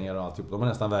träningar och allt. De var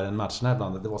nästan värre än matcherna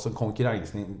ibland. Det var som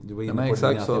konkurrens. Du var inne på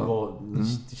det, att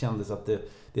det kändes att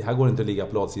det här går inte att ligga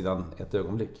på latsidan ett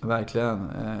ögonblick. Verkligen.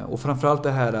 Och framförallt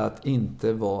det här att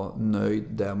inte vara nöjd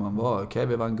där man var. Okej,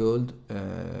 vi vann guld.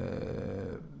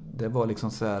 Det var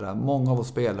liksom så här, många av oss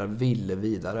spelare ville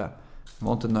vidare. Man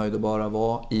var inte nöjd att bara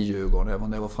vara i Djurgården. Även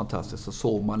om det var fantastiskt, så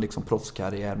såg man liksom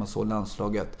proffskarriär, man såg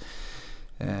landslaget.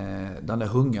 Den där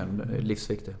hungern är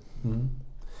livsviktig.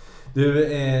 Du,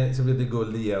 så blev det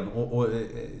guld igen. Och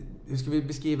hur ska vi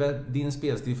beskriva din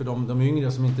spelstil för de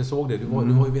yngre som inte såg det?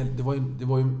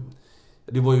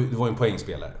 Du var ju en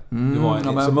poängspelare.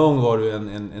 Som ung var du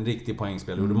en riktig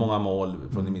poängspelare. Du gjorde många mål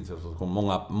från din mittfält, så kom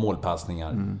många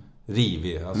målpassningar.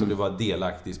 Rivig, alltså du var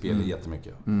delaktig i spelet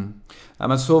jättemycket. Ja,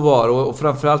 men så var det. Och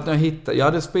framförallt när jag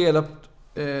hade spelat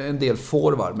en del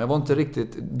forward, men jag var inte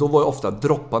riktigt, då var jag ofta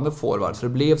droppande forward, så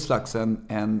det blev slags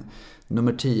en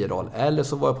nummer 10-roll, eller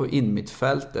så var jag på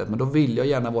inmittfältet, men då ville jag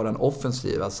gärna vara en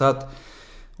offensiva. Så att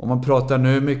Om man pratar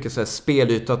nu mycket så här,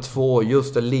 spelyta 2,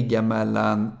 just att ligga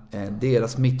mellan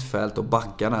deras mittfält och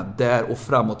backarna, där och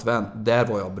framåtvänt, där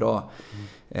var jag bra.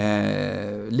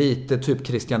 Lite typ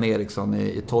Christian Eriksson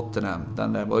i Tottenham.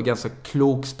 Den där var en ganska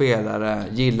klok spelare,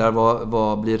 gillar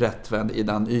vad blir rättvänd i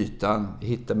den ytan,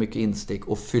 hittade mycket instick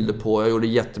och fyllde på. Jag gjorde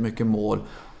jättemycket mål.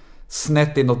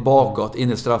 Snett inåt bakåt,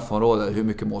 in i straffområdet, hur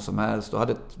mycket mål som helst. Och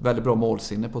hade ett väldigt bra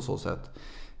målsinne på så sätt.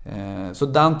 Så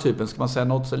den typen, ska man säga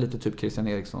något, så lite typ Christian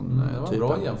Eriksson det var typen.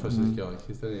 Bra jämförelse tycker jag,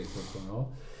 Christian Eriksson. Ja.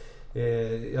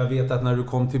 Jag vet att när du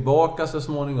kom tillbaka så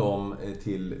småningom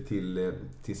till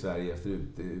Sverige efter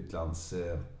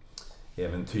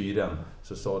utlandsäventyren,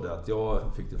 så sa du att jag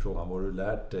fick frågan vad du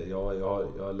lärt dig. Jag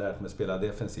har lärt mig spela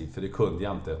defensivt, för det kunde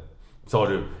jag inte. Sa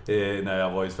du när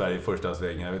jag var i Sverige första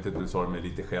svängen. Jag vet inte, du sa det med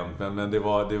lite skämt, men det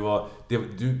var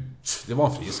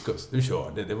en friskus. Du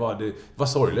körde. Det var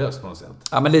sorglöst på något sätt.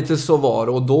 Ja, men lite så var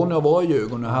det. Och då när jag var i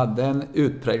Djurgården och hade en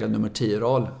utpräglad nummer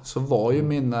 10-roll, så var ju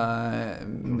min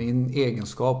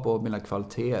egenskap och mina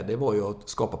kvaliteter, det var ju att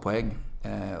skapa poäng.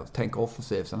 Tänka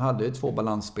offensivt. Sen hade jag 2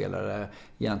 balansspelare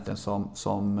egentligen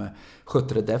som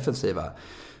skötte det defensiva.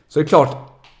 Så det är klart,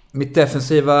 mitt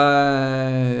defensiva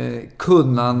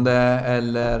kunnande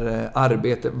eller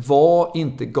arbete var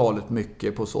inte galet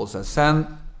mycket på så sätt. Sen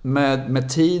med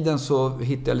tiden så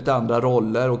hittade jag lite andra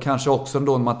roller, och kanske också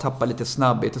då när man tappar lite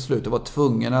snabbhet i slutet var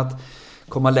tvungen att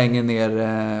komma längre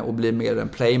ner och bli mer en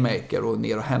playmaker och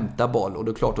ner och hämta boll. Och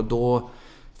det är klart att då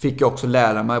fick jag också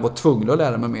lära mig, jag var tvungen att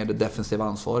lära mig mer det defensiva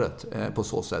ansvaret på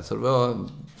så sätt.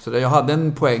 Så jag hade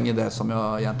en poäng i det som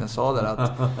jag egentligen sa där,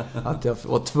 att jag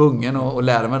var tvungen att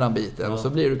lära mig den biten. Ja. Och så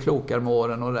blir du klokare med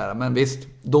åren och lära. Men visst,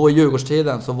 då i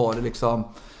Djurgårdstiden så var det liksom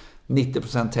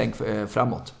 90% tänk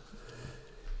framåt.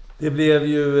 Det blev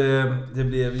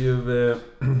ju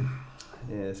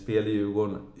spel i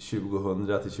Djurgården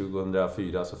 2000 till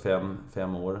 2004, alltså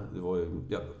 5 år. Det var ju...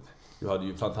 Ja. Du hade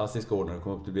ju fantastiska år när du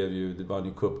kom upp. Det var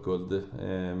ju cupguld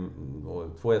och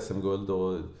 2 SM-guld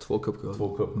och 2 cupguld.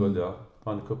 2 cupguld, ja.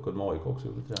 Man hade cupguld med AIK också,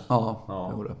 gjorde det? Ja, det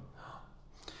gjorde det.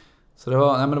 Så det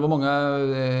var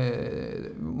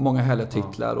många härliga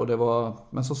titlar, och det var,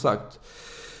 men som sagt,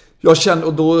 då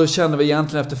kände vi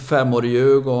egentligen efter 5 år i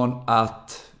Djurgården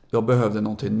att jag behövde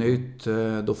någonting nytt.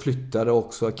 Då flyttade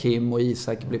också Kim och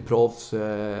Isak bli proffs.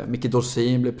 Micke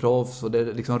Dorsin blev proffs. Och det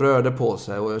liksom rörde på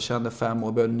sig. Och jag kände 5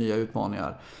 år behövde nya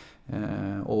utmaningar.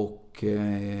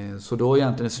 Så då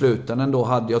egentligen i slutändan då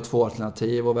hade jag 2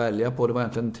 alternativ att välja på. Det var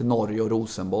egentligen till Norge och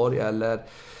Rosenborg. Eller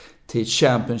till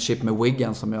Championship med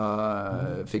Wigan, som jag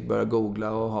fick börja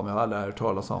googla och har aldrig hört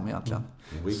talas om egentligen.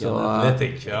 Wigan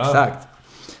Athletic, ja. Exakt.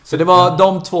 Så det var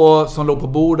de 2 som låg på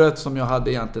bordet som jag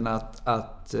hade egentligen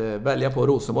att välja på.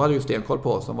 Rosenborg hade ju stenkoll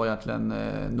på, som var egentligen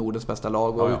Nordens bästa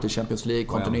lag och ute i Champions League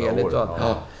kontinuerligt.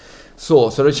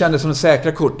 Så det kändes som det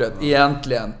säkra kortet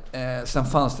egentligen. Sen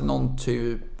fanns det någon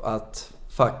typ att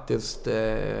faktiskt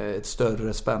ett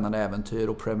större spännande äventyr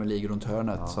och Premier League runt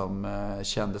hörnet som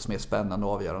kändes mer spännande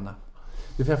och avgörande.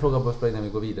 Du får jag fråga bara innan vi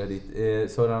går vidare dit.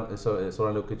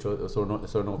 Zoran Lukic och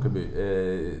Sören Åkerby.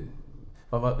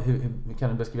 Hur kan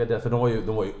du beskriva det? För de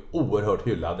var ju oerhört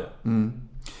hyllade.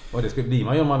 Och det skulle bli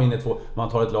man ju om man vinner 2. Man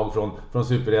tar ett lag från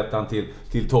Superettan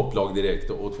till topplag direkt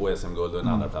och 2 SM-guld och en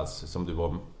andra plats som du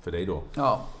var för dig då.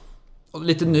 Ja. Och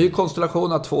lite ny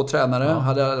konstellation av 2 tränare.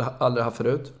 Hade jag aldrig haft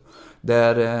förut.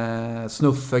 Där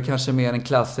Snuffe kanske mer en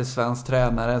klassisk svensk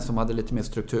tränare som hade lite mer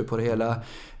struktur på det hela.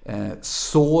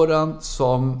 Soran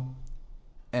som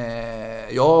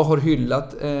jag har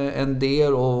hyllat en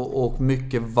del och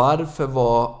mycket. Varför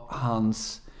var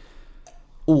hans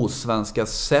osvenska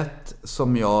sätt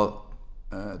som jag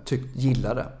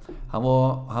gillade.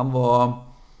 Han var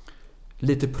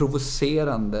lite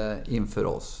provocerande inför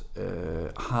oss.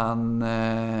 Han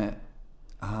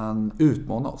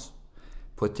utmanade oss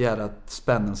på ett jävla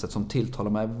spännande sätt som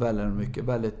tilltalar mig väldigt mycket.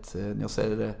 Väldigt, när jag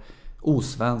säger det,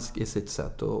 osvensk i sitt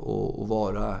sätt att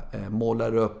vara.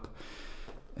 Målar upp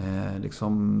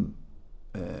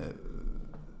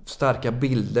starka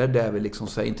bilder där vi liksom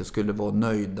så inte skulle vara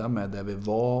nöjda med där vi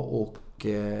var, och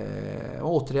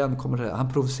återigen kommer det,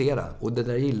 han provocerade, och det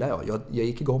där gillar jag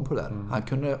gick igång på det där. Han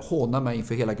kunde håna mig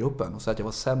inför hela gruppen och säga att jag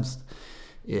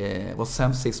var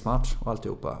sämst sist match och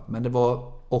alltihopa, men det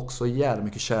var också jävligt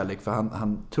mycket kärlek, för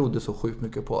han trodde så sjukt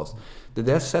mycket på oss. Det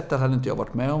där sättet hade inte jag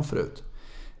varit med om förut.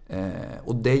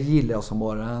 Och det gillar jag som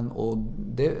bara han, och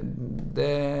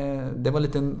det var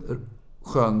lite en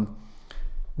skön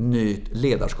nytt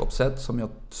ledarskapssätt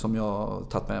som jag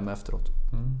tagit med mig efteråt.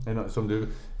 Som du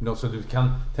kan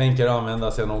tänka dig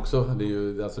använda sen också. Det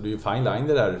är ju fine line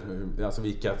det där. Alltså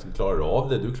vilka klarar av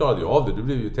det. Du klarade ju av det. Du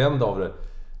blev ju tänd av det.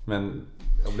 Men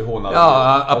och bli hånad.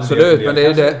 Ja, absolut. Men det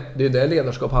är det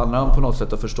ledarskap handlar om på något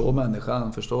sätt. Att förstå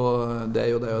människan, förstå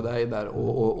dig och dig och dig där.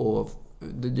 Och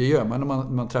det gör man när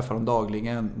man träffar dem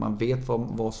dagligen. Man vet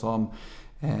vad som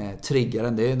triggar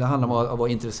en. Det handlar om att vara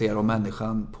intresserad av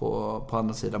människan på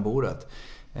andra sidan bordet.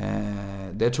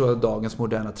 Det tror jag dagens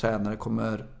moderna tränare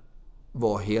kommer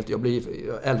vara helt... Jag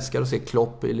älskar att se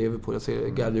Klopp i Liverpool, jag ser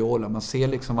Guardiola. Man ser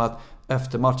liksom att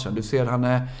efter matchen, du ser han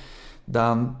är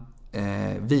den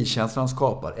vi-känslan han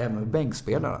skapar, även med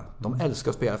bänkspelarna. De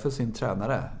älskar att spela för sin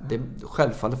tränare. Det är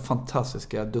självfallet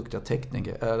fantastiska, duktiga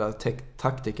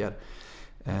taktiker.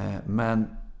 Men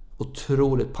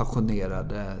otroligt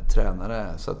passionerade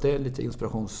tränare. Så att det är lite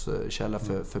inspirationskälla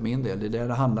för min del. Det är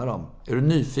det handlar om. Är du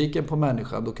nyfiken på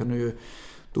människan,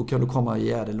 då kan du komma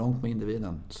jättelångt med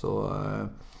individen. Så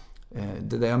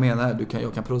det är det jag menar.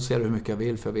 Jag kan producera hur mycket jag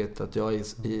vill, för jag vet att jag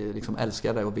liksom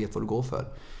älskar dig och vet vad du går för.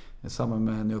 Det är samma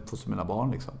med när jag uppfostrar mina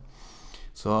barn liksom.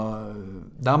 Så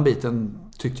den biten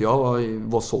tyckte jag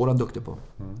var sådan duktig på.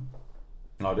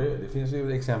 Ja, det finns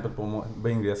ju exempel på...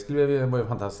 Wayne Gretzky var ju en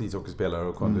fantastisk ishockeyspelare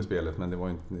och kunde spelet, men det var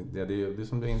inte... Det är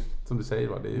som du säger,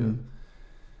 va? Det är ju...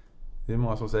 Det är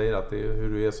många som säger att det är hur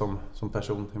du är som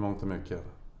person i mångt och mycket.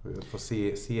 Få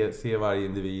se varje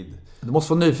individ. Du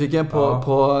måste vara nyfiken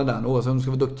på den, oavsett om du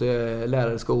ska vara duktig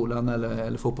lärare i skolan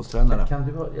eller fotbollstränare.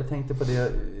 Jag tänkte på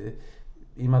det...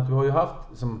 I och med att du har ju haft,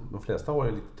 som de flesta har,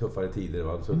 lite tuffare tider,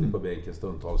 va? Suttit på bänken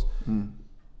stundtals.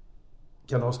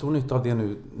 Kan du ha stor nytta av det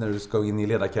nu när du ska in i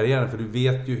ledarkarriären? För du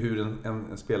vet ju hur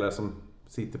en spelare som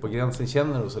sitter på gränsen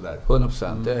känner och sådär.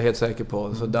 100%, det är jag helt säker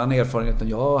på. Så den erfarenheten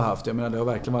jag har haft, jag menar, det har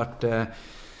verkligen varit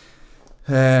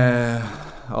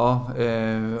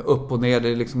upp och ner. Det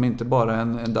är liksom inte bara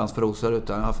en dans för rosor,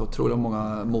 utan jag har fått otroligt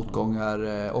många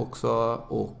motgångar också.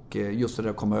 Och just det där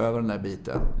att komma över den där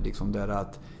biten. Liksom det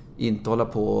att inte hålla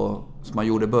på som man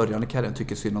gjorde i början i karriären,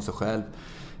 tycker synd om sig själv.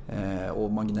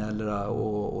 Och man gnäller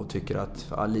och tycker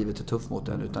att livet är tufft mot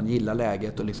en, utan gilla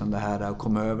läget och liksom det här att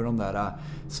komma över de där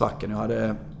svackorna. Jag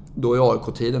hade då i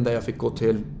AIK-tiden där jag fick gå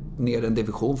till ner en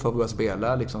division för att börja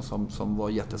spela liksom, som var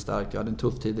jättestarkt. Jag hade en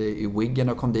tuff tid i Wigan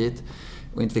när jag kom dit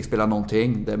och inte fick spela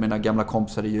någonting. Där mina gamla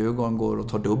kompisar i Djurgården går och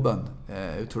tar dubben.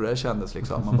 Hur tror du det kändes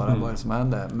liksom? Man bara, vad är det som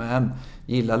händer? Men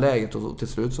gilla läget, och till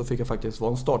slut så fick jag faktiskt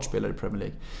vara en startspelare i Premier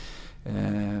League.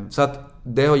 Så att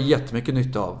det har jag jättemycket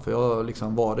nytta av, för jag har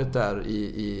liksom varit där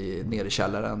nere i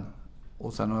källaren,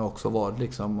 och sen har jag också varit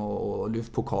liksom och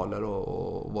lyft pokaler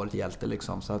och varit hjälte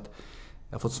liksom, så att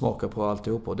jag har fått smaka på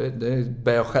alltihop, och det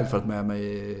bär jag självfallet med mig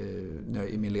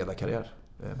i min ledarkarriär,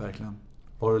 verkligen.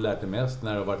 Har du lärt dig mest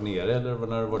när du har varit nere eller när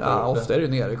du har varit Ja, ofta är det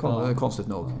nere, konstigt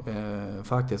nog.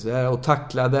 Faktiskt. Och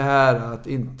tackla det här,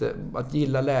 att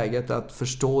gilla läget, att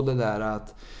förstå det där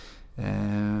att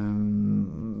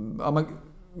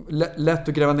lätt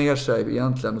att gräva ner sig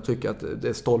egentligen och tycka att det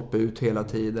är stolpe ut hela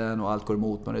tiden och allt går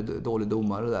emot, man är dålig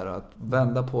domare där. Att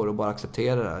vända på det och bara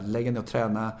acceptera det. Lägga ner och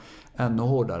träna ännu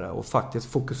hårdare och faktiskt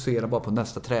fokusera bara på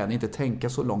nästa träning. Inte tänka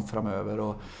så långt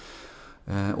framöver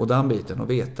och den biten. Och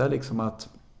veta liksom att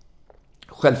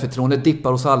självförtroendet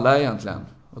dippar hos alla egentligen.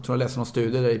 Jag tror jag läste någon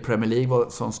studie där i Premier League var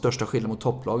som största skillnad mot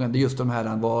topplagen. Det är just de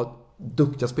här vad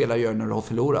duktiga spelare gör när du har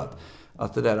förlorat.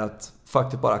 Att det där att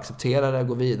faktiskt bara acceptera det,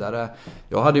 gå vidare.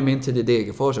 Jag hade ju min tid i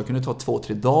Degerfors, jag kunde ta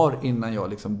 2-3 dagar innan jag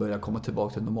liksom började komma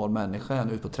tillbaka till normal människa igen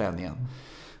ut på träningen.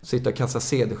 Sitta och kasta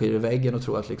CD-skivor i väggen och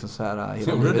tro att liksom så här...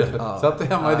 Gjorde du det? Satt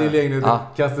hemma i din lägenhet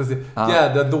och kastade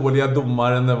jävla dåliga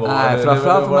domaren det var. Nej,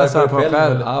 framförallt var jag på mig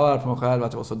själv. Jag var på mig själv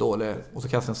att jag var så dålig. Och så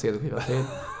kastade jag en CD-skiva till.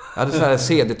 Jag hade så här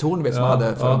CD-torn som jag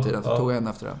hade förra tiden, så tog jag en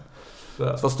efter den. Så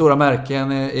det var stora märken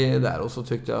där, och så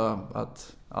tyckte jag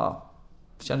att...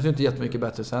 Det kändes ju inte jättemycket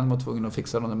bättre sen. Man var tvungen att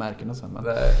fixa de där märkena sen.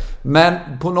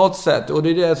 Men på något sätt, och det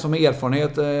är det som är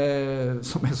erfarenhet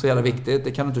som är så jävla viktigt.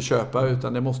 Det kan du inte köpa,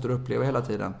 utan det måste du uppleva hela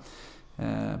tiden.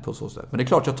 På så sätt. Men det är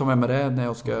klart jag tar med mig det när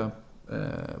jag ska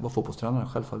vara fotbollstränare,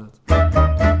 självfallet.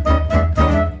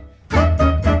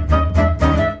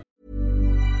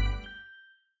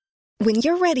 When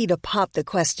you're ready to pop the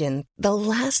question, the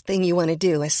last thing you want to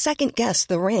do is second guess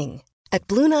the ring. At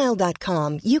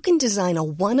BlueNile.com, you can design a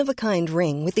one-of-a-kind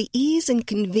ring with the ease and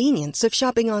convenience of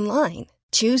shopping online.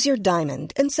 Choose your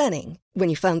diamond and setting. When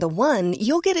you find the one,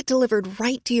 you'll get it delivered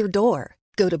right to your door.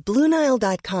 Go to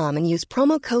BlueNile.com and use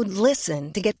promo code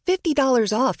LISTEN to get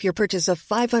 $50 off your purchase of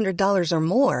 $500 or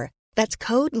more. That's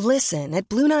code LISTEN at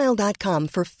BlueNile.com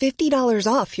for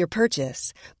 $50 off your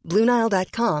purchase.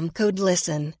 BlueNile.com, code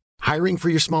LISTEN. Hiring for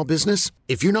your small business?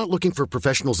 If you're not looking for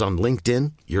professionals on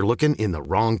LinkedIn, you're looking in the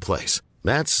wrong place.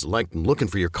 That's like looking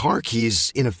for your car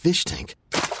keys in a fish tank.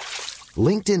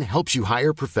 LinkedIn helps you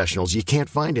hire professionals you can't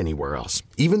find anywhere else,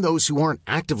 even those who aren't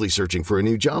actively searching for a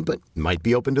new job but might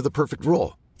be open to the perfect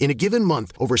role. In a given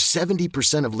month, over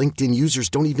 70% of LinkedIn users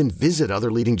don't even visit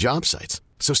other leading job sites.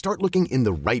 So start looking in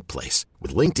the right place.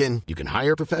 With LinkedIn, you can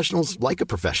hire professionals like a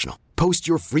professional. Post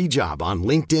your free job on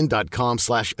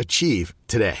linkedin.com/achieve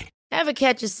today. Ever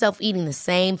catch yourself eating the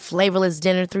same flavorless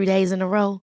dinner 3 days in a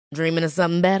row? Dreaming of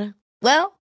something better?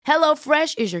 Well,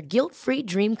 HelloFresh is your guilt-free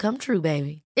dream come true,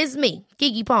 baby. It's me,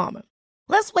 Keke Palmer.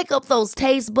 Let's wake up those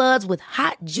taste buds with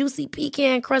hot, juicy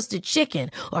pecan-crusted chicken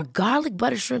or garlic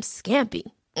butter shrimp scampi.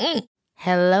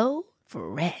 Hello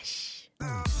Fresh.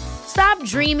 Stop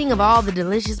dreaming of all the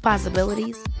delicious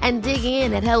possibilities and dig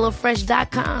in at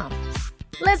HelloFresh.com.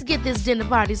 Let's get this dinner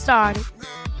party started.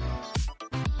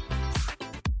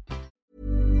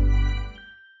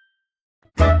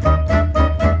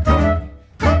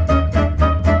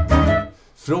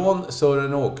 Från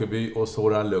Sören Åkerby och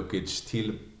Zoran Lukic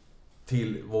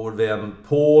till vår vän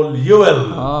Paul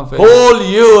Ewell. Paul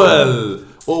Ewell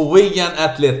och Wigan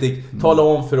Athletic. Tala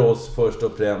om för oss först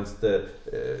och främst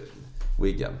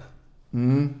Wigan.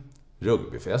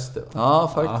 Rugbyfester.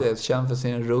 Ja, faktiskt. Känd för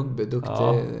sin rugby.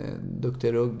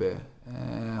 Duktig rugby.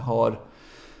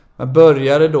 Men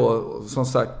började då, som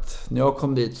sagt, när jag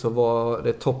kom dit så var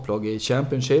det topplag i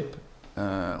Championship.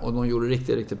 Och de gjorde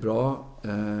riktigt, riktigt bra.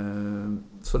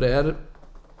 Så där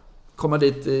kom jag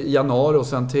dit i januari och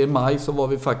sen till maj så var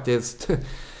vi faktiskt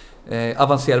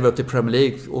avancerade vi upp till Premier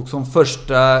League. Och som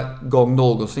första gång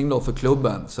någonsin då för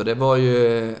klubben. Så det var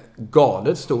ju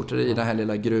galet stort i den här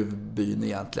lilla gruvbyn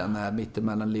egentligen. Mitten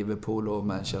mellan Liverpool och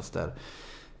Manchester.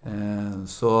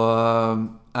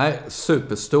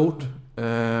 Superstort.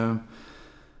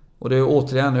 Och det är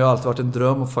återigen, det har alltid varit en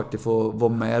dröm att faktiskt få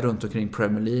vara med runt omkring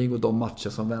Premier League och de matcher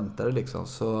som väntade liksom.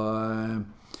 Så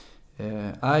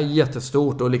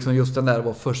jättestort och liksom just den där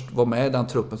var med i den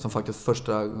truppen som faktiskt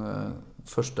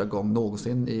första gång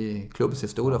någonsin i klubbens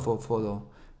historia får då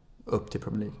upp till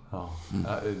Premier League. Ja.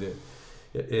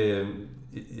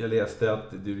 Jag läste att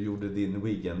du gjorde din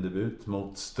Wigan-debut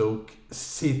mot Stoke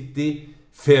City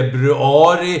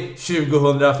februari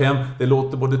 2005. Det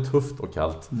låter både tufft och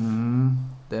kallt.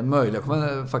 Det är möjligt. Jag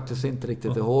kommer faktiskt inte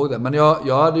riktigt ihåg det. Men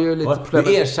jag hade ju lite problem.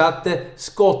 Du ersatte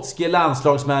skotske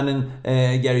landslagsmannen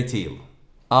Gary Teal.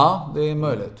 Ja, det är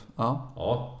möjligt.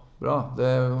 Ja. Bra.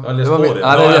 Det var det.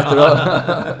 Ja, det är jättebra.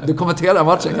 Du kommenterar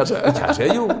matchen kanske? Det kanske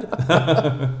jag gjorde.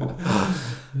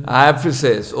 Nej,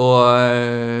 precis. Och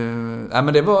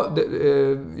men det var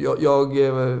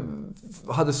jag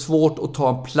hade svårt att ta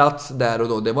en plats där och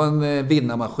då. Det var en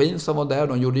vinnarmaskin som var där.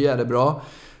 De gjorde jävligt bra.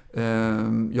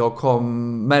 Jag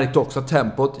märkte också att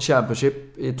tempot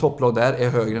Championship i topplag där är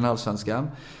högre än allsvenskan.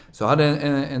 Så jag hade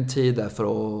en tid där för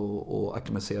att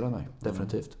akklimatisera mig,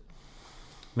 definitivt.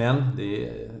 Men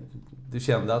du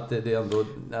kände att det ändå...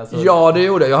 Alltså... Ja, det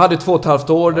gjorde jag. Jag hade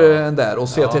 2,5 år där. Och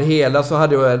se till hela så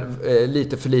hade jag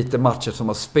lite för lite matcher som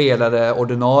var spelade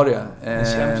ordinarie.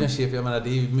 Championship, jag menar, det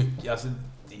är ju mycket... Alltså...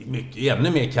 Mycket,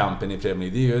 ännu mer kampen i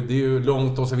Premier League. Det är ju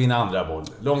långt och så vinna andra boll.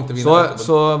 Långt att vinna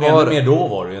så ännu var mer då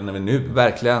var det än nu.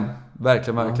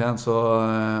 Verkligen. Så,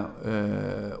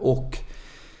 och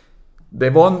det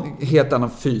var en helt annan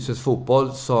fysisk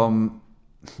fotboll som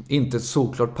inte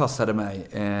såklart passade mig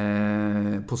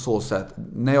på så sätt.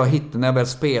 När jag väl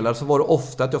spelade så var det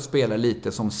ofta att jag spelade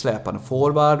lite som släpande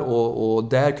forward och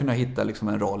där kunde jag hitta liksom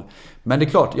en roll. Men det är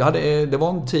klart, det var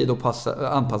en tid att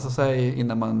anpassa sig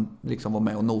innan man liksom var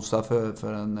med och nosa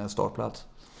för en startplats.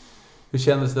 Hur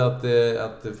kändes det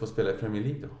att få spela i Premier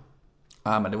League då?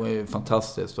 Ja, men det var ju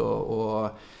fantastiskt och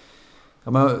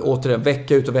ja, men återigen,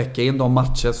 vecka ut och vecka in de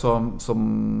matcher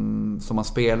som man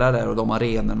spelar där och de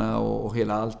arenorna och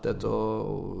hela alltet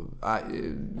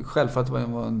självfallet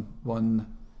var en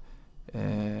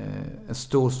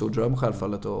stor dröm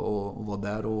självfallet att vara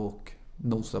där och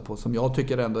nosa på, som jag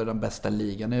tycker ändå är den bästa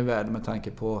ligan i världen med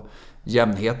tanke på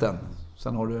jämnheten.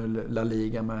 Sen har du La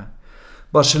Liga med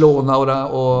Barcelona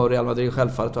och Real Madrid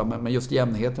självfallet, men just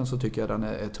jämnheten så tycker jag den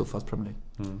är tuffast Premier League.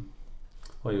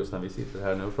 Och just när vi sitter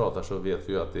här nu och pratar så vet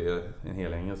vi ju att det är en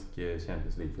hel engelsk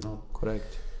Champions League-final.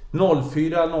 Korrekt.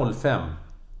 04-05.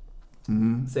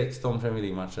 16 Premier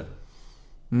League-matcher.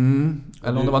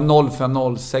 Eller om det var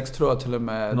 05-06 tror jag till och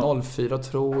med. 04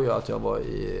 tror jag att jag var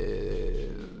i...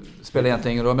 Spelar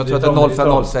egentligen ingen roll. Men jag tror att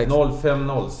det är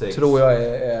 05-06. Tror jag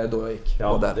är då jag gick.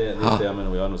 Ja, det stämmer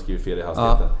nog. Jag har nog skrivit fel i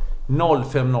hastigheten.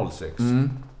 05-06.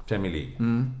 Premier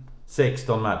League.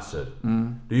 16 matcher.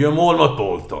 Du gör mål mot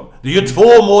Bolton. Du gör 2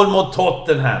 mål mot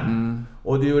Tottenham.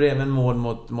 Och du gör även mål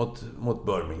mot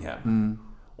Birmingham.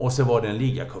 Och så var det en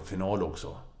ligacupfinal också.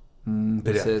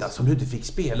 Berätta, som du inte fick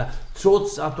spela.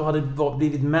 Trots att du hade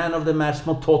blivit man of the match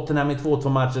mot Tottenham i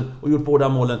 2-2-matchen och gjort båda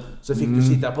målen, så fick du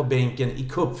sitta på bänken i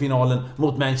cupfinalen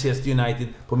mot Manchester United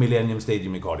på Millennium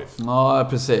Stadium i Cardiff. Ja,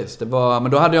 precis.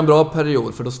 Men då hade jag en bra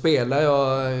period, för då spelade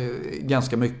jag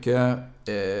ganska mycket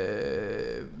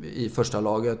i första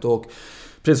laget. Och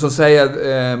precis som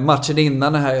säger, matchen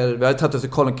innan här, vi hade tagit oss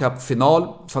till Carling Cup-final.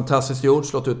 Fantastiskt gjort,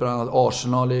 slått ut bland annat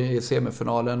Arsenal i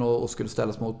semifinalen och skulle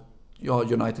ställas mot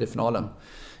United i finalen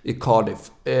i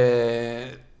Cardiff.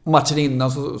 Matchen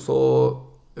innan så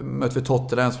mötte vi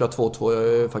Tottenham, spelade 2-2. Jag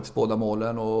är faktiskt båda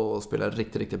målen och spelade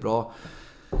riktigt, riktigt bra.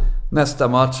 Nästa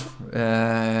match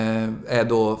är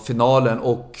då finalen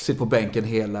och sitter på bänken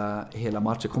hela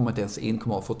matchen. Kommer inte ens in,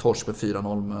 kommer att få torsk med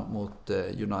 4-0 mot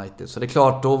United. Så det är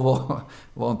klart, då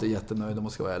var inte jättenöjd, om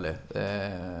man ska vara ärlig.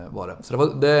 Var det.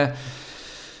 Så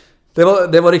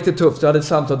det var riktigt tufft. Jag hade ett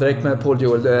samtal direkt med Paul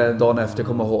Joel dagen efter,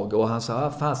 kommer jag ihåg. Och han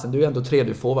sa, fasen, du är ändå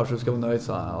tredje forward så du ska vara nöjd.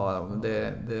 Så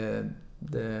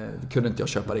det kunde inte jag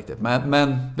köpa riktigt.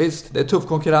 Men visst, det är tuff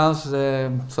konkurrens.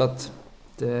 Så att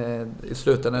i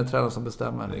slutändan är det tränaren som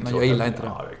bestämmer. Men jag gillar inte det.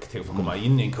 Ja, till att få komma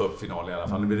in i en cupfinal i alla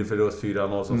fall. Det blev förlust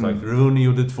 4-0 som sagt. Rooney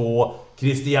gjorde 2,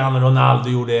 Cristiano Ronaldo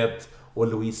gjorde 1 och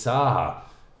Luis Zaha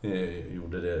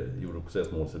gjorde också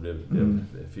ett mål, så det blev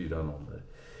 4-0.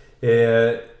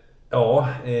 Och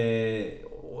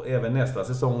även nästa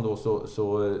säsong då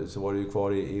så var det ju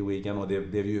kvar i Wigan, och det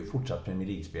blev ju fortsatt Premier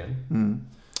League-spel.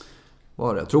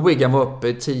 Var det. Jag tror Wigan var uppe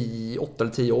i 8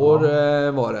 eller 10 år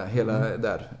var det, hela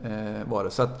där var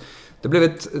det. Så att det blev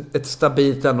ett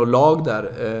stabilt ändå lag där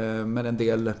med en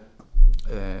del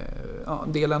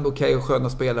ändå okej och sköna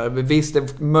spelare. Visst,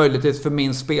 det möjligtvis för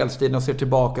min spelstil när jag ser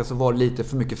tillbaka så var det lite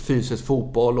för mycket fysisk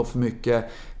fotboll och för mycket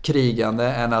krigande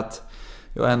än att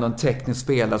jag är ändå en teknisk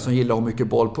spelare som gillar att ha mycket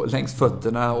boll längs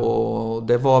fötterna, och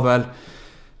det var väl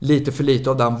lite för lite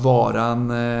av den varan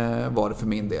var det för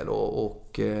min del,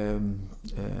 och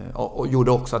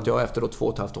gjorde också att jag efter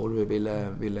 2,5 år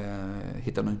ville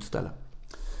hitta något nytt ställe.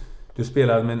 Du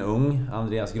spelade med en ung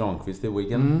Andreas Granqvist i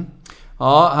Wigan.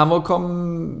 Ja, han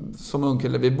kom som ung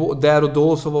kille. Där och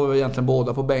då så var vi egentligen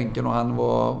båda på bänken, och han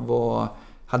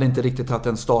hade inte riktigt haft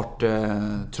en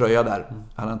starttröja där.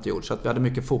 Han hade inte gjort. Så att vi hade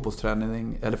mycket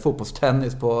fotbollsträning eller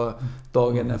fotbollstennis på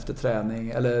dagen efter träning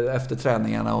eller efter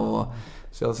träningarna, och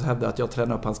så jag hävdar att jag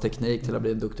tränar upp hans teknik till att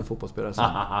bli en duktig fotbollsspelare.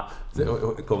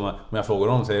 Om jag frågar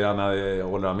om, säger han,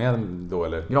 håller han med då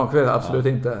eller? Granqvist, absolut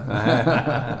inte.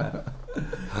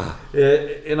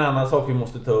 En annan sak vi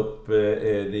måste ta upp,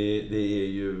 det är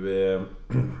ju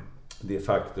det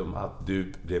faktum att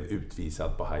du blev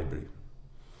utvisad på Highbury.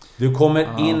 Du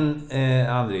kommer in,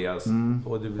 Andreas,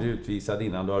 och du blir utvisad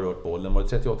innan du har rört bollen. Var det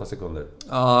 38 sekunder?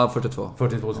 Ja, 42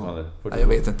 sekunder. Ja, jag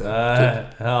vet inte.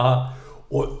 Ja.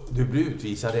 Och du blir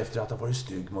utvisad efter att ha varit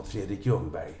stygg mot Fredrik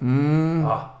Ljungberg.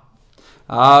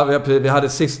 Ja, vi hade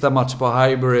sista match på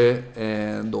Highbury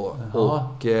då.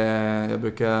 Och jag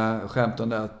brukar skämta om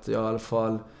det, att jag i alla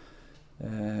fall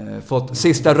fått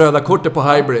sista röda kortet på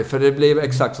Highbury. För det blev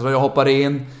exakt så. Jag hoppade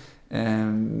in.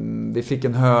 Vi fick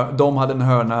de hade en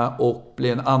hörna och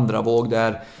blev en andra våg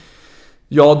där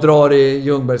jag drar i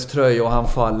Ljungbergs tröja och han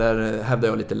faller, hävdar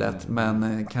jag lite lätt,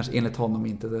 men kanske enligt honom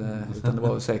inte, utan det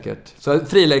var säkert. Så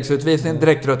friläggsutvisning,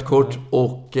 direkt rött kort,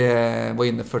 och var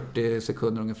inne 40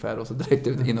 sekunder ungefär, och så direkt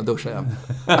ut in och duscha igen.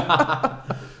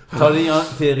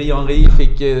 Thierry Henry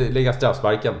fick lägga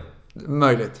straffsparken.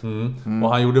 Möjligt. Och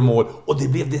han gjorde mål. Och det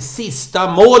blev det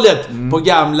sista målet på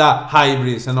gamla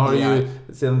Highbury. Sen har det ju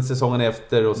sen säsongen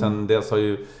efter, och sen dess har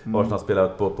ju Arsenal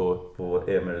spelat på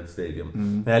Emirates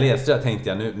Stadium. När jag läste det tänkte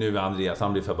jag, nu Andreas,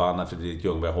 han blir förbannad för Fredrik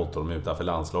Ljungberg har hållit honom utanför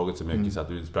landslaget så mycket så att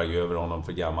du sprang över honom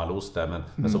för gammal ost där,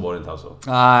 men så var det inte alltså.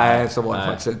 Nej, så var det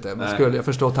faktiskt inte. Men skulle jag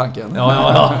förstå tanken.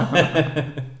 Ja.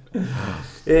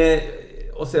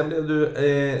 Och sen blev du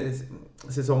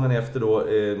säsongen efter då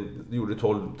gjorde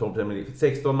 12 Premier League,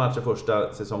 16 matcher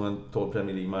första säsongen, 12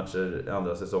 Premier League matcher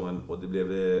andra säsongen, och det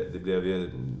blev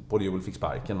Paul Joel fick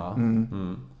sparken, va?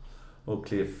 Och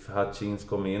Cliff Hutchings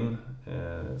kom in,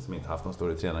 som inte haft någon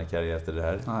större tränarkarriär efter det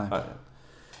här.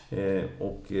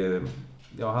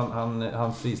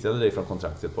 Han friställde dig från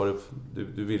kontraktet. Var det,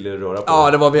 du ville röra på?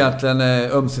 Ja, det var egentligen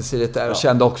ömsesidigt där. Jag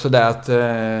kände också det att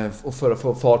för att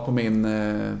få fart på min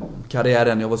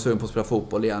karriär, jag var sugen på att spela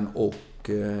fotboll igen, och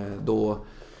då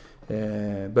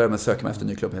började man söka mig efter en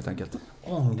ny klubb helt enkelt.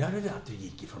 Ångrar du att du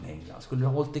gick ifrån England? Skulle du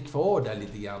ha hållit dig kvar där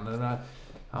lite grann?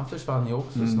 Han försvann ju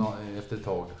också efter ett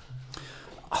tag.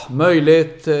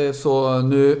 Möjligt. Så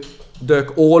nu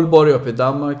dök Aalborg upp i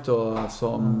Danmark då,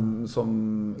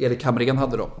 som Erik Hamrén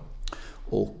hade då.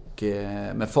 Och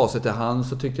med facit i hand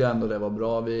så tyckte jag ändå det var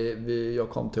bra. Jag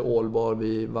kom till Aalborg,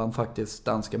 vi vann faktiskt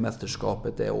danska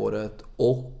mästerskapet det året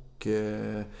och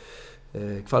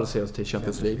kvalificerade oss till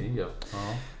Champions League. Ja.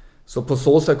 Så på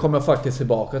så sätt kom jag faktiskt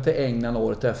tillbaka till England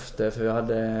året efter, för jag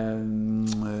hade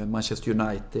Manchester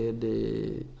United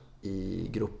i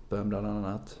gruppen bland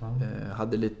annat.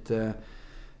 Hade lite...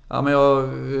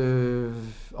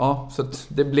 så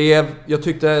det blev... Jag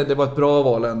tyckte det var ett bra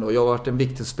val ändå. Jag har varit en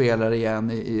viktig spelare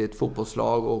igen i ett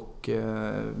fotbollslag och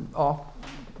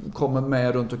kommer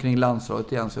med runt omkring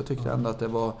landslaget igen, så jag tyckte ändå att det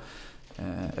var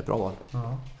ett bra val.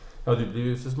 Ja, du blev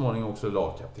ju så småningom också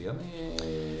lagkapten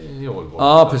i Aalborg.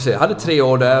 Ja, precis. Jag hade 3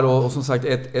 år där och som sagt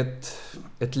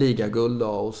ett ligaguld då,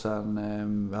 och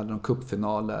sen vi hade någon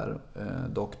cupfinal där,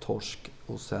 dock torsk,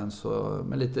 och sen så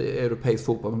med lite europeisk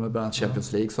fotboll med bland annat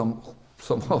Champions League som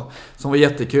var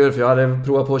jättekul, för jag hade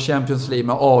provat på Champions League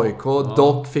med AIK,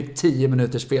 dock fick 10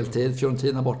 minuters speltid,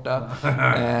 Fiorentina borta.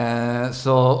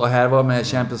 Och här var med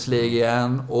Champions League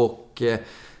igen och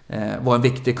var en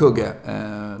viktig kugge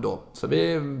då. Så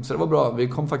det var bra. Vi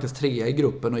kom faktiskt 3 i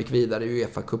gruppen och gick vidare i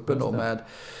UEFA-cupen då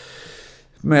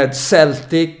med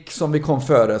Celtic som vi kom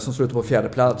före, som slutade på 4:e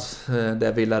plats,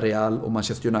 där Villarreal och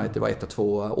Manchester United var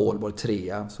 1-2, Aalborg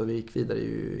 3. Så vi gick vidare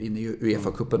in i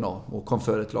UEFA-cupen då och kom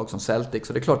före ett lag som Celtic.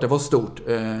 Så det är klart det var stort,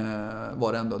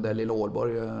 var det ändå, där lilla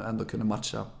Aalborg ändå kunde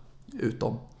matcha ut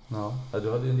dem. Ja,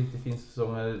 du hade ju en riktigt fin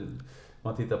säsong.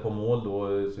 Man tittar på mål då,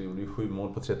 så gjorde du 7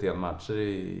 mål på 31 matcher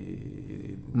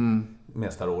i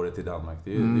mästaråret i Danmark.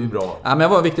 Det är ju bra. Ja, men jag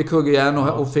var en viktig kugge igen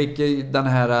och fick den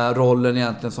här rollen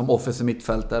egentligen som offensiv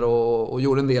mittfältare och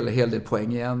gjorde en hel del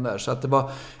poäng igen där. Så att det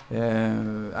var...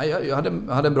 jag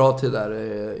hade en bra tid där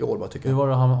i Aalborg, tycker jag. Hur var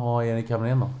det att ha Erik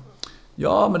Hamrén då?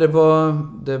 Ja, men det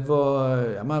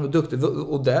var man var duktig.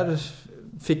 Och där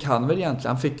fick han väl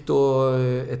egentligen... Han fick då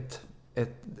ett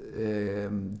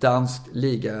dansk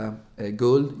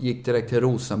liga-guld, gick direkt till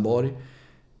Rosenborg,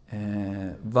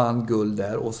 vann guld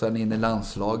där och sen in i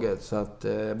landslaget. Så att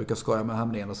jag brukar skoja med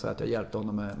Hamrén och säga att jag hjälpte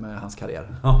honom med hans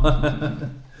karriär.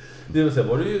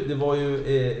 Det var ju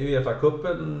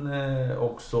UEFA-cupen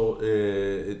också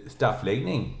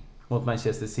straffläggning mot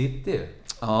Manchester City.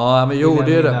 Ja, men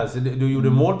gjorde ju det. Du gjorde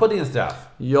mål på din straff.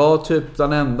 Ja, typ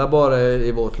den enda bara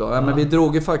i vårt lag. Ja, men vi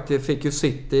drog ju faktiskt, fick ju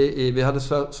City vi hade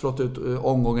slått ut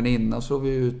omgången innan, så vi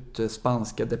ut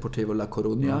spanska Deportivo La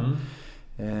Coruña.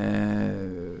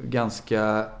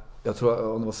 Ganska, jag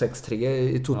tror om det var 6-3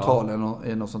 i totalen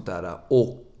eller något sånt där.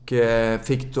 Och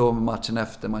fick då matchen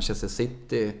efter Manchester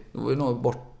City. Då var ju nog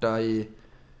borta i,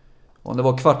 om det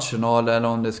var kvartsfinal eller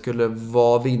om det skulle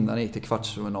vara vinnaren gick till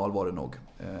kvartsfinal, var det nog.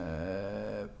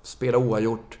 Spela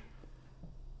oavgjort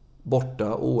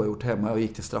borta, oavgjort hemma och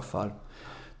gick till straffar.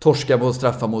 Torska på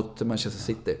straffar mot Manchester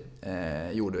City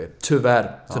gjorde vi,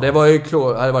 tyvärr. Så det var ju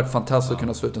det hade varit fantastiskt att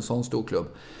kunna sluta en sån stor klubb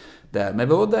där. Men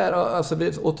vi var där, alltså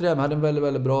återigen hade en väldigt,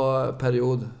 väldigt bra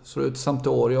period. Så ut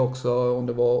Sampdoria också, om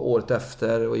det var året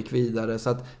efter, och gick vidare. Så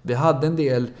att vi hade en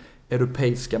del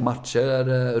europeiska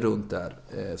matcher runt där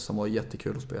som var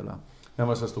jättekul att spela. Vem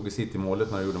var det som stod i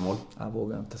City-målet när du gjorde mål? Jag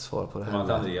vågar inte svara på det här. Det var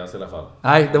inte Andreas i alla fall.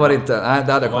 Nej, det var det inte. Nej,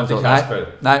 det hade jag kommit ihåg.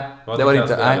 Nej, det var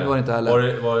inte. Nej, det var inte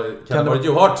heller. Kan det ha varit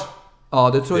Johart? Ja,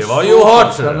 det tror jag. Det var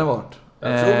Johart. Kan det varit.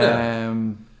 Jag tror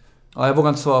det. Ja, jag vågar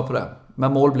inte svara på det.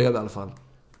 Men mål blev det i alla fall.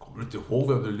 Kommer du inte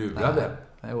ihåg vem du lurade?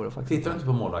 Jag gjorde faktiskt. Tittar du inte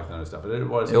på målvakten när du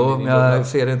straffar? Jo, men jag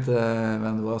ser inte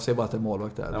vem det var. Jag ser bara att det är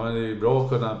målvakt där. Ja, men det är ju bra att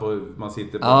kunna man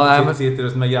sitter på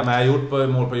sitter med jag har gjort på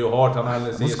mål på Johart. Han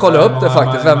måste kolla upp det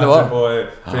faktiskt, vem det var.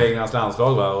 På Englands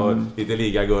landslag, va? Och lite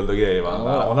ligaguld och grejer,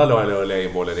 va? Hon har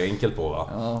lägger bollen enkelt på, va?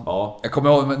 Ja. Jag kommer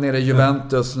ihåg nere i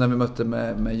Juventus när vi mötte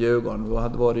med Djurgården.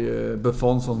 Då var det ju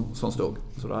Buffon som stod.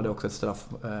 Så då hade jag också ett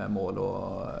straffmål.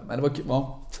 Men det var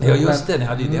ja, just det. Ni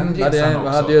hade ju den resan också.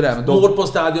 Hade ju det, mål på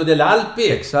Stadio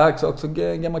dell'Alpi. Exakt, också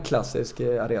en gammal klassisk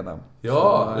arena.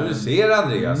 Ja, du ser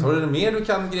Andreas. Har du något mer du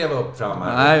kan gräva upp fram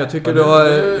här? Nej, jag tycker jag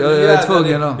är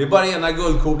tvungen att... Det är bara ena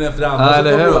guldkorten efter andra som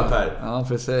kommer upp här. Ja,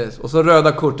 precis. Och så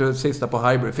röda kortet sista på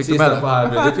Hybrid. Fick sista på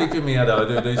Hybrid, det fick vi med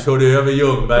där. Du körde över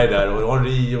Ljungberg där och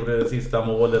Henri gjorde det sista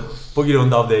målet på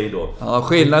grund av dig då. Ja,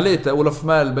 skillnad lite. Olof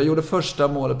Mellberg gjorde första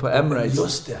målet på Emirates.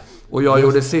 Just det. Och jag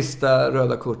gjorde sista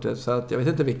röda kortet, så att jag vet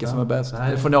inte vilket som är bäst.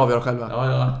 Det får ni avgöra själva.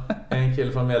 Ja. En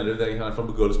kille från Mellerud, den kan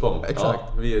från Gullspång. Exakt.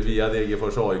 Ja, via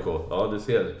Degerfors AIK. Ja, du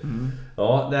ser.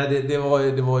 Ja, det var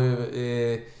ju...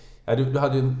 du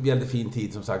hade ju en väldigt fin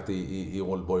tid som sagt i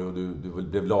Aalborg, och du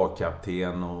blev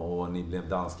lagkapten och ni blev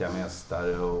danska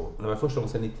mästare. Och det var första gången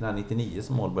sedan 1999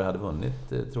 som Aalborg hade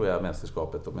vunnit, tror jag,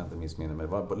 mästerskapet, om jag inte missminner mig.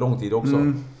 Det var lång tid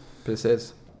också.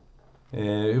 Precis.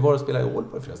 Hur var det att spela i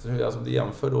Aalborg förresten? Alltså, du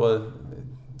jämför då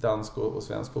dansk och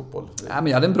svensk fotboll? Ja, men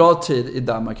jag hade en bra tid i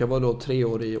Danmark. Jag var då 3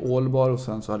 år i Aalborg och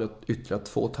sen så hade jag ytterligare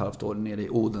 2,5 år nere i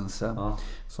Odense. Ja.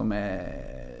 Som är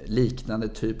liknande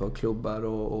typ av klubbar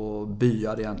och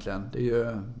byar egentligen. Det är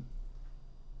ju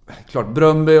klart,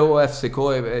 Brøndby och FCK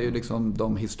är ju liksom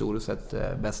de historiskt sett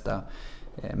bästa.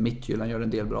 Midtjylland gör en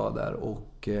del bra där.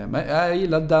 Men jag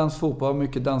gillar dansk fotboll,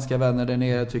 mycket danska vänner där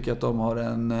nere. Jag tycker att de har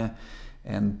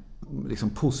en liksom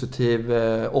positiv,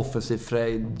 offensiv,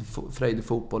 frejdig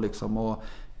fotboll liksom. Och,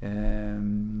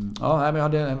 ja, men jag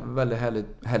hade en väldigt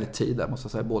härlig tid där, måste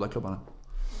jag säga, båda klubbarna.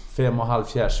 5,5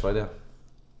 fjärs, vad är det?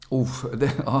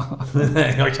 Ja.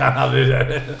 Nej, jag kan aldrig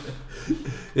det.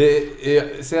 Det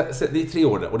är 3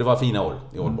 år där, och det var fina år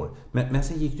i Aalborg. Men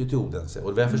sen gick du till Odense,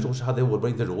 och vad jag förstår så hade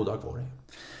Aalborg inte råd att ha kvar dig.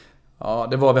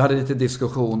 Ja, vi hade lite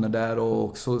diskussioner där,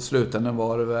 och så i slutändan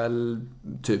var det väl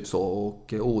typ så,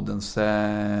 och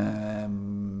Odense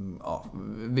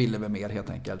ville väl mer helt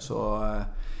enkelt. Så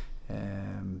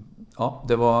ja,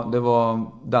 det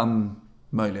var den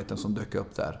möjligheten som dök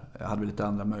upp där. Jag hade lite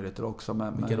andra möjligheter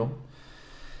också. Vilka då?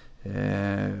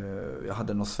 Jag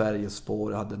hade något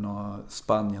Sverigespår, jag hade något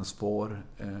Spanienspår,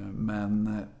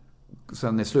 men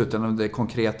sen i slutändan, det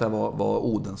konkreta var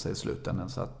Odense i slutändan,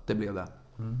 så att det blev det.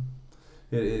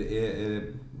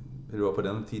 Hur var på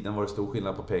den tiden, var det stor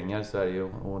skillnad på pengar i Sverige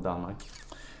och Danmark?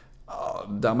 Ja,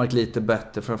 Danmark lite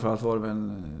bättre, framförallt var det väl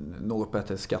något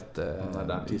bättre skatte.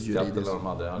 Juridiskt de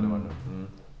hade.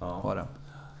 Var det.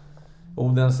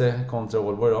 Odense kontra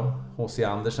Aalborg då. H.C.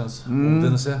 Andersens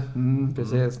Odense.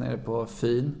 Precis, nere på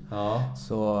Fyn. Ja.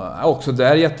 Så också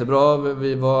där jättebra.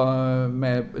 Vi var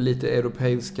med lite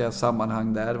europeiska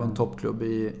sammanhang där. Det var en toppklubb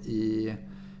i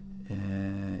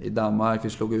Danmark. Vi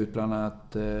slog ut bland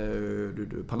annat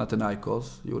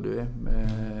Panathinaikos gjorde vi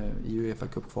i UEFA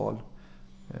Cup-kval.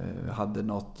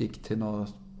 Hade gick till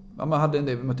något. Ja, man hade en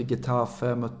del, vi mötte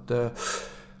Getafe, om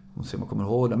man kommer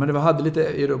ihåg det. Men vi hade lite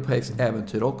europeiskt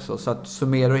äventyr också. Så att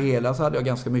summera hela så hade jag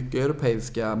ganska mycket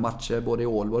europeiska matcher både i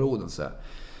Aalborg och Odense.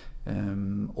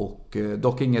 Och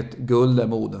dock inget guld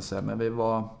med Odense, men vi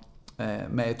var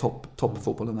med i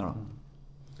toppfotbollen där då.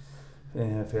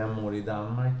 5 år i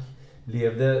Danmark.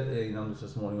 Levde innan du så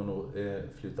småningom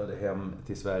flyttade hem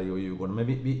till Sverige och Djurgården.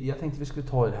 Men jag tänkte vi skulle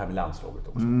ta det här med landslaget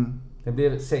också. Det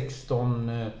blev 16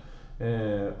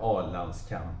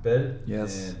 A-landskamper.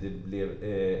 Yes. Det blev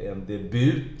en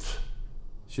debut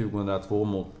 2002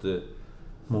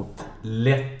 mot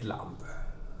Lettland.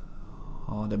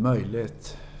 Ja, det är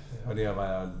möjligt. Ja, det var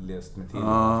jag läst mig till.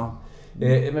 Ja.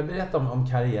 Men berätta om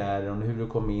karriären, om hur du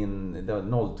kom in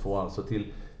 02 alltså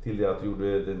till det att du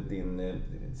gjorde din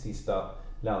sista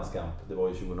landskamp. Det var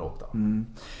ju 2008.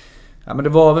 Ja, men det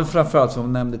var väl framförallt som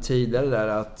jag nämnde tidigare där,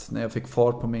 att när jag fick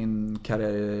fart på min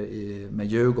karriär med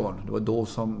Djurgården, det var då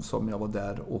som jag var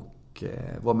där och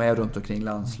var med runt omkring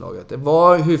landslaget. Det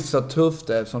var hyfsat tufft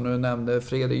där, som du nämnde.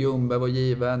 Fredrik Ljungberg var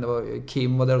given, det var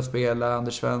Kim var där och spelade,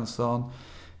 Anders Svensson,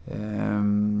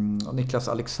 och Niklas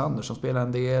Alexander som spelade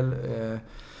en del.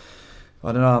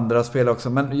 Ja, den andra spelade också,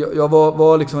 men jag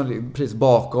var liksom precis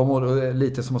bakom, och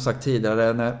lite som jag sagt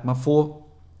tidigare, när man får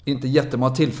inte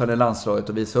jättemånga tillfällen i landslaget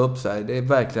att visa upp sig. Det är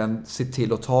verkligen se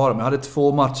till att ta dem. Jag hade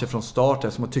 2 matcher från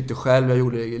start som jag tyckte själv jag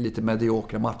gjorde lite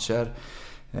mediokra matcher.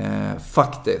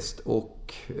 Faktiskt.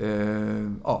 Och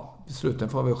i slutändan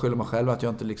får jag skylla mig själv att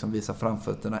jag inte liksom visar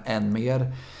framfötterna än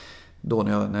mer då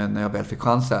när jag väl fick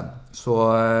chansen. Så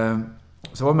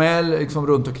jag var med liksom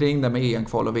runt omkring där med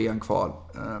EM-kval och VM-kval.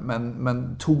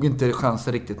 Men tog inte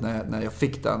chansen riktigt när jag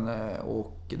fick den.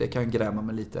 Och det kan gräma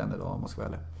mig lite än idag om man ska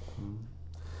välja.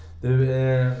 Du,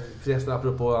 förresten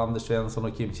apropå Anders Svensson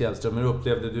och Kim Källström, hur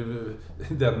upplevde du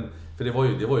den? För det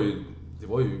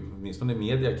var ju åtminstone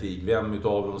mediakrig. Vem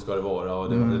utav dem ska det vara? Och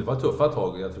det var tuffa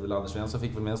tag. Jag tror att Anders Svensson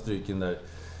fick väl med stryken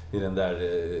i den där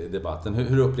debatten.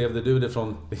 Hur upplevde du det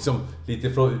från liksom lite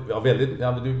från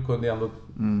du kunde ändå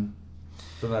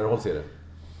från nära håll se det?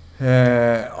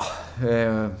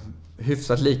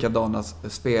 Hyfsat likadana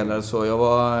spelare, så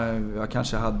jag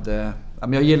kanske hade.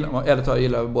 Jag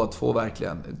gillar båda två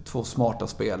verkligen. 2 smarta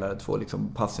spelare, 2 liksom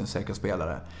passningssäkra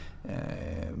spelare.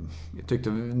 Jag tyckte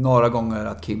några gånger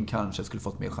att Kim kanske skulle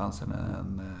fått mer chansen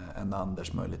än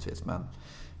Anders möjligtvis, men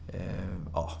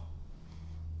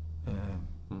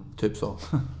typ så.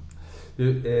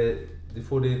 Du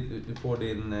får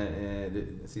din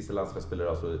sista landslagsspelare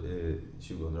alltså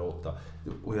 2008,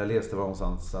 och jag läste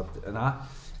någonstans att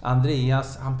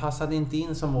Andreas, han passade inte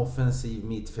in som offensiv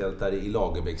mittfältare i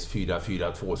Lagerbäcks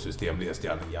 4-4-2-system, läste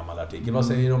jag en gammal artikel. Vad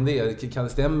säger du om det? Kan det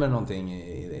stämma någonting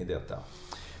i detta?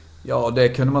 Ja, det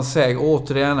kunde man säga.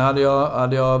 Återigen,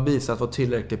 hade jag visat var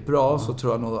tillräckligt bra så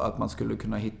tror jag nog att man skulle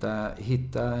kunna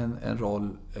hitta en roll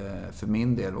för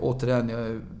min del.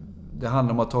 Återigen, det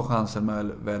handlar om att ta chansen när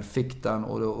jag väl fick den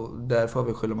och därför har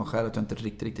vi skylla mig själv att jag inte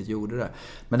riktigt gjorde det.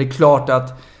 Men det är klart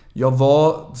att jag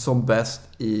var som bäst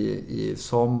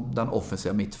som den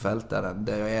offensiva mittfältaren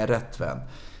där jag är rättvänd.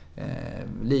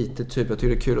 Lite typ, jag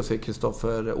tycker det är kul att se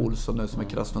Kristoffer Olsson nu som är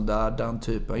Krasnodar, den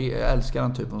typen. Jag älskar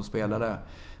den typen av spelare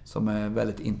som är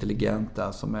väldigt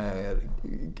intelligenta, som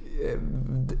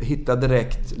hittar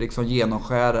direkt liksom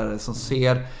genomskärare, som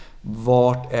ser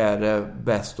vart är det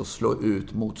bäst att slå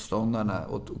ut motståndarna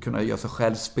och kunna göra sig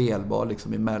själv spelbar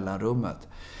liksom i mellanrummet.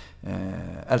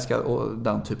 Älskar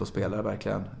den typ av spelare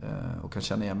verkligen och kan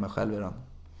känna igen mig själv i den.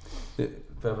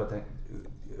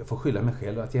 Jag får skylla mig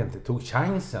själv att jag inte tog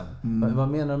chansen. Vad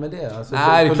menar du med det? Alltså,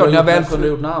 nej, det är klart, jag kunde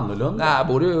gjort något annorlunda. Nej,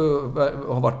 borde ju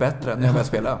ha varit bättre när jag började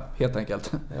spela, helt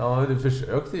enkelt. Ja, du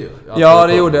försökte ju. Ja,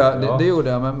 det gjorde jag. Det gjorde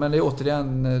jag. Men det är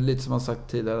återigen lite som jag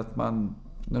sagt tidigare, att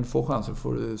när du får chansen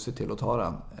får du se till att ta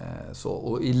den. Så,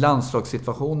 och i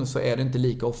landslagssituationer så är det inte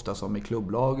lika ofta som i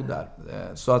klubblag där.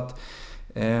 Så att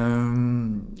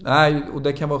nej, och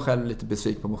det kan vara själv lite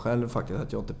besviken på mig själv faktiskt,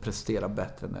 att jag inte presterar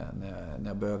bättre när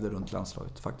jag behövde runt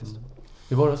landslaget faktiskt.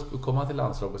 Hur var det att komma till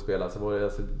landslag och spela? Så var det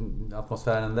alltså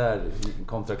atmosfären där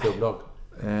kontra klubblag?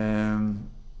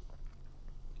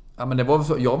 Ja, men det var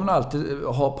så, jag vill alltid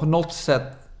ha på något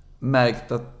sätt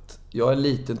märkt att jag är en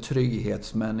liten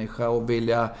trygghetsmänniska och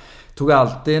tog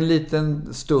alltid en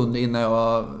liten stund innan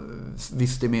jag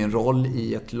visste min roll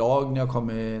i ett lag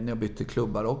när jag bytte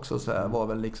klubbar också. Så här var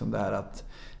väl liksom det här att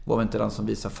var väl inte den som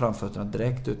visade framfötterna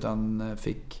direkt, utan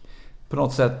fick på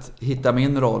något sätt hitta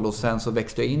min roll och sen så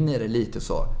växte jag in i det lite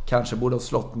så. Kanske borde ha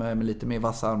slått mig med lite mer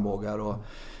vassa armbågar och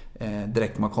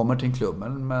direkt när man kommer till en klubb,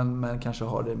 men kanske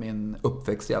har det min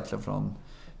uppväxt egentligen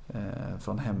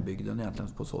från hembygden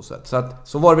egentligen på så sätt.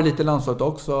 Så var det väl lite landslaget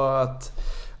också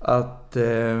att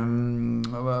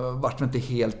vart inte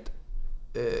helt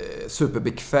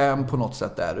superbekväm på något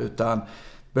sätt där, utan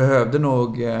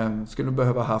skulle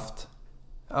behöva haft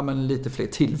lite fler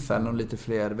tillfällen och lite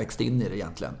fler växt in i det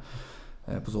egentligen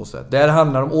på så sätt. Där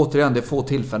handlar om återigen, det är få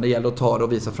tillfällen, det gäller att ta det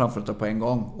och visa framför på en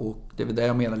gång, och det är väl det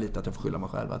jag menar lite, att jag får skylla mig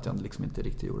själv att jag liksom inte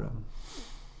riktigt gjorde det.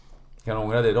 Kan du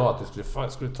ångra det idag, att du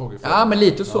skulle tagit för? Ja, men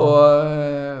lite så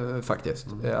faktiskt.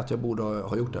 Att jag borde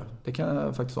ha gjort det. Det kan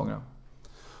jag faktiskt ångra.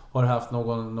 Har du haft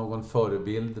någon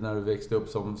förebild när du växte upp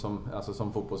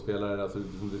som fotbollsspelare? Alltså,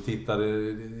 som du tittade,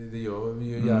 det gör vi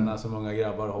ju gärna som unga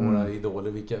grabbar har våra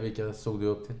idoler. Vilka såg du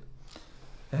upp till?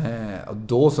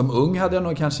 Då som ung hade jag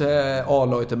nog kanske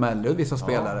A-laget i Mellerud, vissa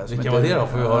spelare. Vilka var det då?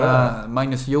 Får vi höra?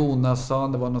 Magnus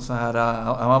Jonasson, det var någon sån här,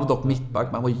 han var dock mittback,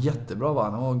 men han var jättebra.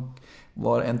 Han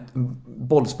var en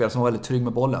bollspelare som var väldigt trygg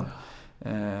med bollen.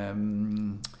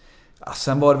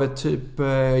 Sen var det väl typ,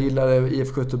 jag gillade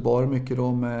IFK Göteborg mycket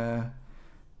då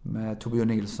med Torbjörn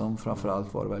Nilsson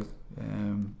framförallt var det väl.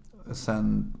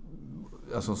 Sen,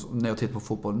 alltså, när jag tittar på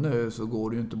fotboll nu så går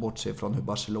det ju inte bort sig från hur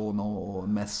Barcelona och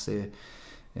Messi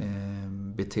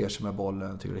beter sig med bollen.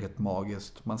 Jag tycker det är helt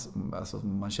magiskt.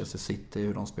 Manchester City,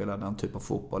 hur de spelar den typ av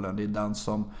fotbollen. Det är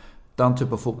den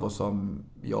typ av fotboll som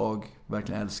jag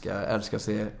verkligen älskar. Jag älskar att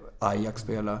se Ajax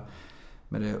spela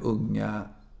med det unga,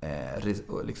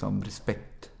 liksom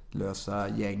respektlösa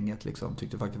gänget. Liksom.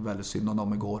 Tyckte faktiskt väldigt synd om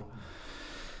dem igår.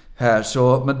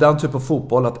 Men den typ av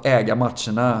fotboll, att äga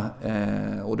matcherna,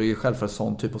 och det är ju självklart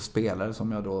sån typ av spelare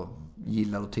som jag då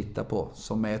gillar att titta på,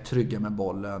 som är trygga med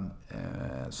bollen,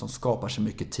 som skapar sig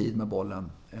mycket tid med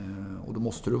bollen, och då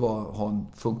måste du ha en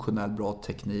funktionell, bra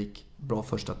teknik, bra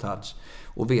första touch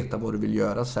och veta vad du vill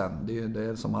göra sen. Det är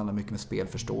det som handlar mycket med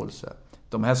spelförståelse.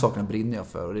 De här sakerna brinner jag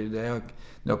för, och det är det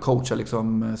när jag coachar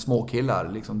liksom småkillar,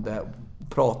 liksom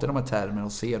pratar de här termerna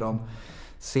och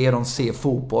ser dem se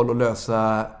fotboll och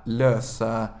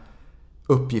lösa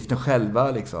uppgiften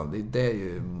själva liksom. Det är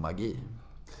ju magi.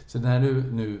 Så när du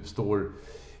nu står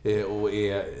och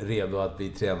är redo att bli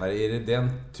tränare, är det den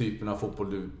typen av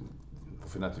fotboll du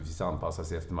får naturligtvis anpassa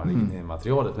sig efter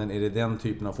materialet, men är det den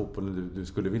typen av fotboll du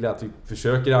skulle vilja att du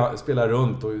försöker spela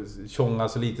runt och tjonga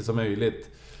så lite som möjligt?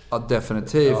 Ja,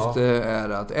 definitivt är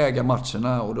det att äga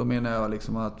matcherna, och då menar jag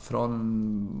liksom att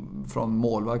från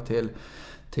målvakt till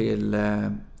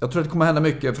jag tror att det kommer hända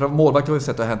mycket, för målvakt har vi sett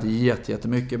att det har hänt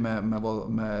jättemycket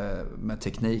med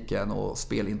tekniken och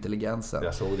spelintelligensen.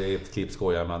 Jag såg det i ett klipp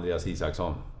skoja med Andreas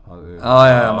Isaksson. Han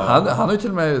har ju till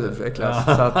och med utvecklats.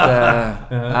 Så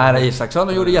att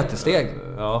Isaksson gjorde jättesteg.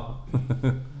 Ja.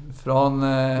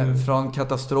 Från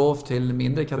katastrof till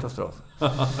mindre katastrof.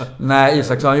 Nej,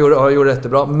 Isaksson har gjort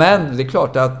jättebra. Men det är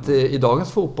klart att i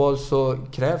dagens fotboll så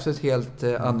krävs ett helt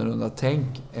annorlunda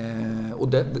tänk. Och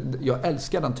jag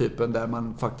älskar den typen där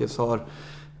man faktiskt har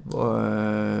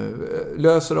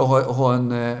löser och har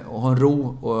en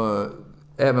ro. Och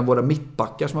även våra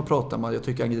mittbackar som jag pratar om. Jag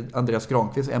tycker Andreas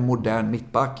Granqvist är en modern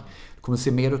mittback. Du kommer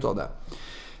se mer utav det.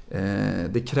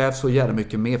 Det krävs så jävla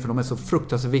mycket mer, för de är så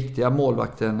fruktansvärt viktiga,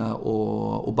 målvakterna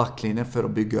och backlinjen, för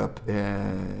att bygga upp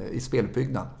i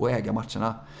speluppbyggnad och äga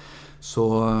matcherna.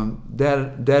 Så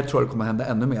där tror jag det kommer hända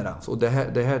ännu mer. Så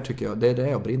det här tycker jag, det är det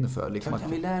jag brinner för. Liksom.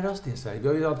 Kan vi lära oss det i Sverige? Vi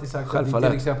har ju alltid sagt självfallet,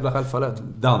 att vi till exempel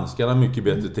danskarna har mycket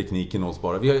bättre teknik än oss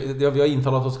bara. Vi har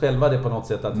intalat oss själva det på något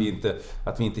sätt att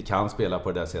vi inte kan spela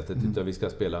på det där sättet, utan vi ska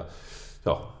spela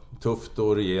tufft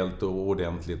och rejält och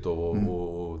ordentligt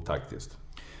och taktiskt.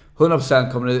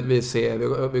 100% kommer vi se.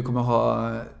 Vi kommer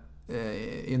ha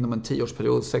inom en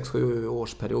 10-årsperiod, 6-7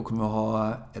 årsperiod kommer vi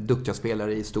ha duktiga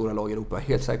spelare i stora lag i Europa. Jag är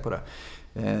helt säker på det.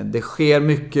 Det sker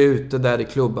mycket ute där i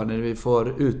klubbar när vi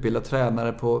får utbilda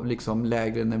tränare på liksom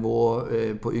lägre nivå,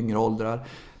 på yngre åldrar.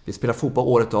 Vi spelar fotboll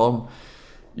året om.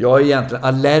 Jag är egentligen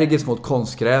allergisk mot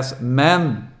konstgräs,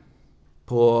 men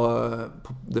på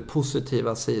den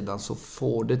positiva sidan så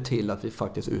får det till att vi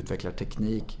faktiskt utvecklar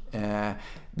teknik.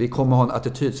 Vi kommer ha en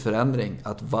attitydsförändring.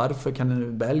 Att varför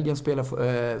kan Belgien spela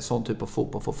sån typ av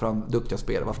fotboll, få fram duktiga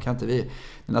spelare? Varför kan inte vi?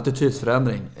 En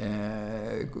attitydsförändring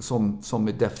som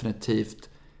vi definitivt,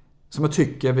 som jag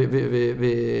tycker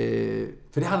vi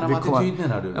för det handlar om attityd,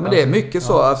 menar du? Ja, men det är mycket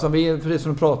så. Alltså, för det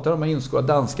som du pratar om, att inskåla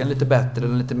danskan lite bättre,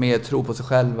 lite mer tro på sig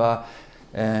själva.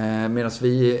 Medan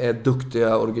vi är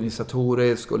duktiga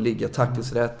organisatoriskt och ligger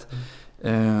taktiskt rätt.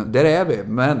 Där är vi,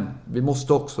 men vi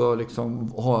måste också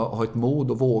liksom ha ett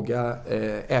mod och våga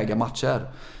äga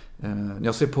matcher.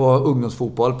 Jag ser på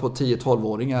ungdomsfotboll på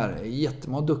 10-12-åringar,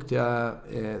 jättemånga duktiga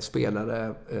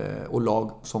spelare och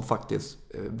lag som faktiskt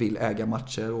vill äga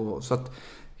matcher. Och, så att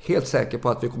helt säker på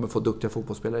att vi kommer få duktiga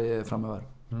fotbollsspelare framöver.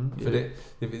 För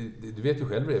du vet ju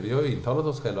själv det, vi har ju intalat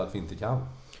oss själva att vi inte kan.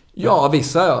 Ja,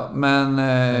 vissa men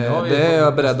det är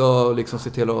jag beredd att liksom se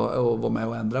till att vara med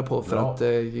och ändra på, för att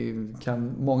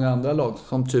kan många andra lag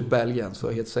som typ Belgien, så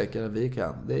är jag helt säker att vi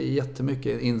kan. Det är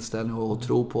jättemycket inställning och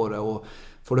tro på det, och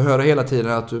får du höra hela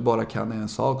tiden att du bara kan en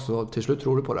sak, så till slut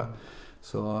tror du på det.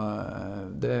 Så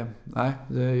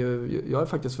jag är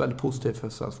faktiskt väldigt positiv för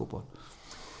svensk fotboll.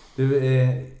 Du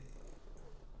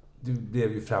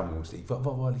blev ju framgångsrik.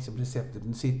 Vad var liksom receptet?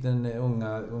 Nu sitter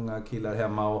unga killar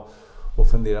hemma och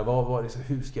funderar,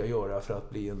 hur ska jag göra för att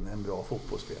bli en bra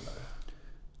fotbollsspelare?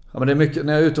 Ja, men det är mycket,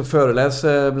 när jag är ute och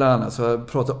föreläser bland annat, så jag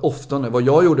pratar ofta om det. Vad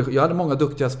jag gjorde, jag hade många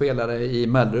duktiga spelare i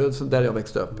Mellerud där jag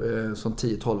växte upp som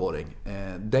 10-12-åring.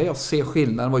 Det jag ser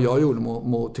skillnaden, vad jag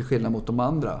gjorde till skillnad mot de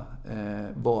andra,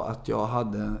 var att jag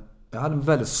hade en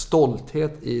väldigt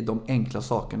stolthet i de enkla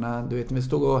sakerna. Du vet, när vi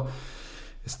stod och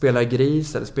spelade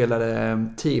gris eller spelade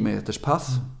 10 meters pass,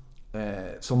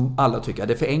 som alla tycker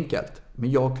det är för enkelt.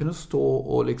 Men jag kunde stå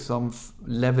och liksom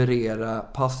leverera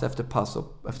pass efter pass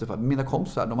efter pass. Mina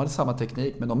kompisar, de hade samma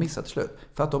teknik, men de missade till slut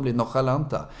för att de blev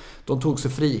nonchalanta. De tog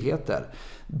sig friheter.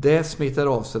 Det smittar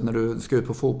av sig när du ska ut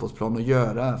på fotbollsplan och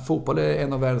göra. Fotboll är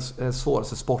en av världens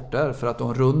svåraste sporter, för att du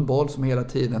har en rund boll som hela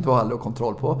tiden du har aldrig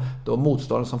kontroll på. Du har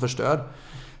motståndare som förstör.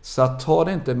 Så ta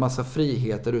det inte en massa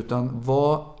friheter, utan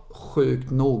var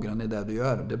sjukt noggrann i det du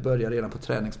gör. Det börjar redan på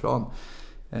träningsplan.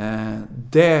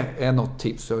 Det är något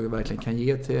tips jag verkligen kan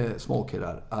ge till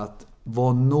småkillar, att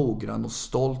vara noggrann och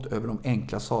stolt över de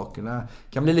enkla sakerna.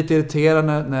 Kan bli lite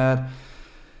irriterande när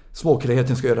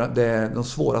småkillarheten ska göra de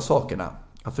svåra sakerna.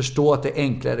 Att förstå att det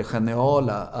enkla är det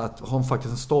geniala, att ha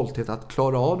faktiskt en stolthet att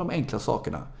klara av de enkla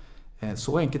sakerna.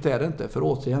 Så enkelt är det inte, för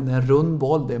återigen, det är en rund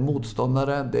boll, det är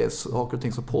motståndare, det är saker och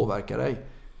ting som påverkar dig.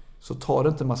 Så ta det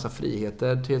inte en massa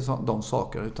friheter till de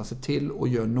sakerna, utan se till och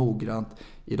gör noggrant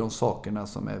i de sakerna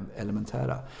som är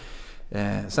elementära.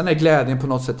 Sen är glädjen på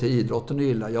något sätt till idrotten du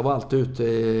gillar. Jag var alltid ute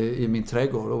i min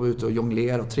trädgård och var ute och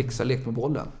jonglerade och trixade, lek med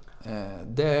bollen.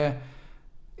 Det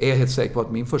är jag helt säker på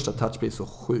att min första touch blir så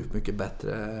sjukt mycket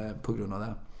bättre på grund av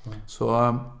det.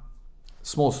 Så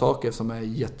små saker som är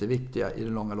jätteviktiga i det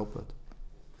långa loppet.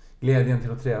 Glädjen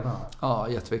till att träna? Ja,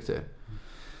 jätteviktigt.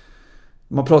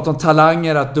 Man pratar om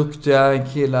talanger, att duktiga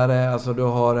killar är, alltså du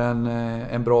har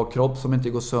en bra kropp som inte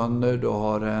går sönder, du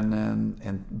har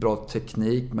en bra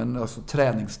teknik, men alltså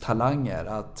träningstalanger,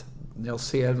 att jag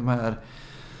ser de här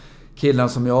killarna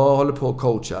som jag håller på och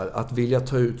coachar, att vilja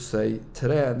ta ut sig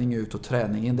träning ut och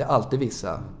träningen, det är alltid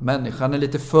vissa. Människan är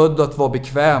lite född att vara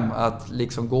bekväm, att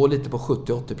liksom gå lite på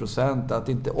 70-80%, att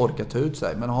inte orka ta ut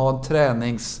sig, men ha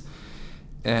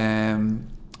en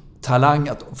talang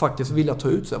att faktiskt vilja ta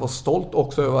ut sig. Var stolt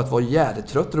också över att vara jävligt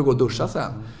trött och gå och duscha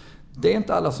sen. Det är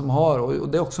inte alla som har, och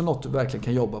det är också något du verkligen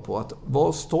kan jobba på. Att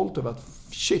vara stolt över att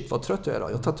shit vad trött jag är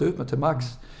idag. Jag har tagit ut mig till max.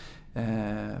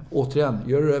 Återigen,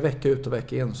 gör du det vecka ut och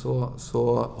vecka in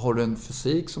så har du en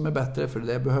fysik som är bättre, för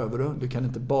det behöver du. Du kan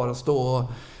inte bara stå och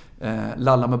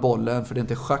lalla med bollen, för det är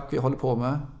inte schack vi håller på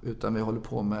med, utan vi håller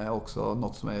på med också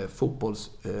något som är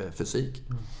fotbollsfysik.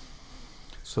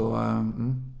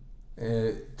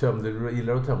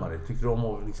 Gillar du att tömma dig? Tycker du om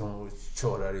att liksom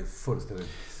köra dig fullständigt?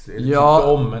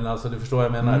 Ja. Men alltså, du förstår vad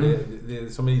jag menar.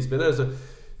 Det, som isspelare så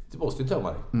du måste ju tömma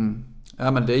dig.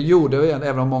 Ja, men det gjorde vi,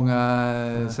 även om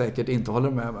många säkert inte håller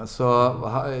med mig.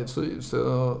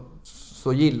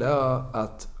 Så gillar jag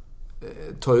att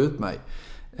ta ut mig.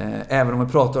 Även om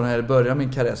vi pratar om när jag började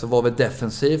min karriär, så var vi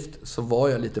defensivt, så var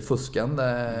jag lite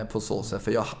fuskande på så sätt.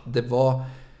 För det var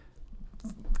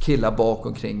killar bak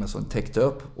omkring mig som täckte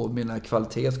upp, och mina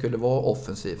kvaliteter skulle vara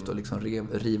offensivt och liksom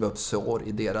riva upp sår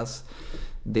i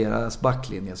deras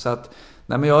backlinje. Så att,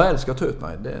 nej, men jag älskar att ta ut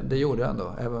mig. Det gjorde jag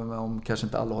ändå. Även om kanske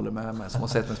inte alla håller med mig som har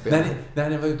sett mig spela. När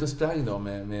ni var ute och sprang då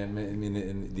med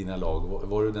dina lag,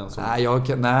 var du den som...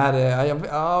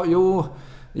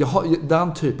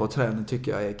 Den typ av träning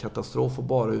tycker jag är katastrof, att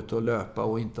bara ut och löpa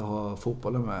och inte ha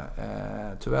fotbollen med.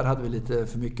 Tyvärr hade vi lite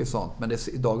för mycket sånt. Men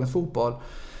i dagens fotboll,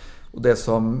 och det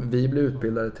som vi blir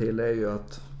utbildade till, är ju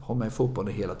att ha med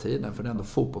fotbollen hela tiden. För det är ändå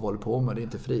fotboll vi håller på med, det är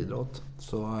inte friidrott.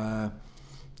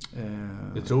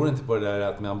 Jag tror inte på det där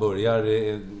att man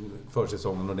börjar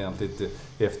försäsongen ordentligt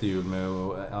efter jul med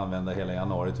att använda hela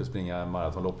januari till att springa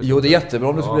maratonloppet. Jo, det är jättebra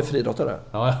om du ska bli friidrottare.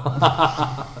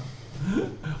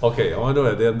 Okej, men då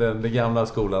är den gamla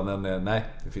skolan, nej,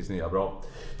 det finns nya bra.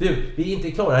 Du, vi är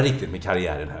inte klara riktigt med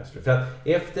karriären här. För att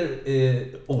efter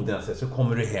Odense så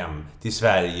kommer du hem till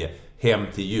Sverige, hem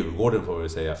till Djurgården får vi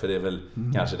säga. För det är väl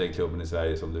kanske den klubben i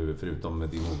Sverige som du, förutom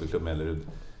din moderklubb Mellerud,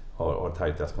 har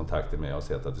tajtast kontakter med. Jag har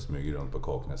sett att du smyger runt på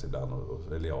Kaknäs ibland.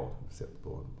 Eller jag har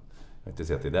inte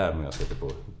sett det där, men jag har sett det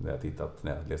på när jag tittat,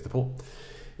 när jag läste på.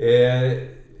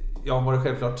 Var det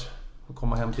självklart att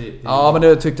komma hem till Ja, men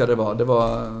det tyckte jag det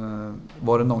var.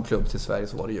 Var det någon klubb till Sverige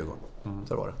så var det Djurgården.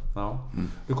 Så var det. Ja.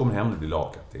 Du kommer hem och blir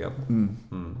lagkapten.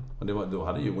 Och då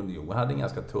hade Djurgården hade en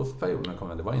ganska tuff period när kom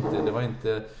hem.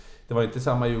 Det var inte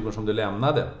samma Djurgården som du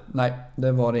lämnade. Nej,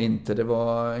 det var det inte. Det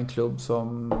var en klubb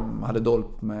som hade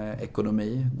dåligt med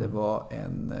ekonomi. Det var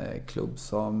en klubb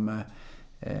som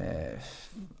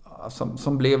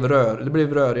blev rörig. Det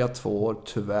blev röriga 2 år,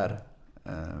 tyvärr.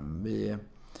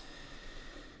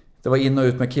 Det var in och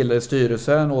ut med killar i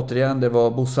styrelsen. Återigen, det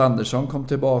var Bosse Andersson kom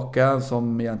tillbaka,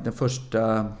 som egentligen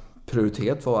första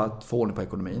prioritet var att få ordning på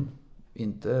ekonomin.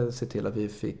 Inte se till att vi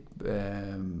fick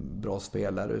bra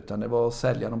spelare, utan det var att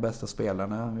sälja de bästa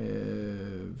spelarna. Vi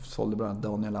sålde bland annat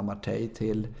Daniel Amartey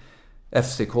till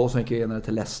FCK, som gick vidare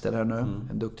till Leicester här nu.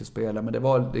 En duktig spelare. Men det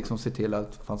var liksom se till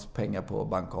att det fanns pengar på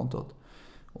bankkontot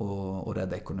och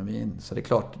rädda ekonomin. Så det är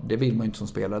klart, det vill man ju inte som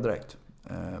spelare direkt.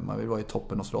 Man vill vara i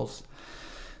toppen och slåss.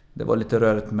 Det var lite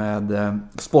rörigt med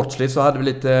sportsligt, så hade vi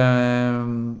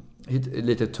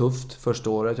lite tufft första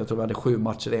året. Jag tror vi hade 7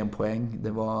 matcher, 1 poäng.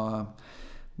 Det var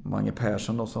Mange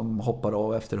Persson då, som hoppade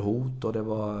av efter hot, och det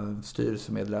var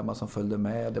styrelsemedlemmar som följde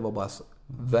med. Det var bara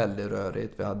väldigt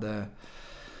rörigt. Vi hade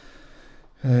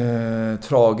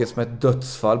tragiskt med ett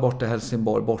dödsfall borta i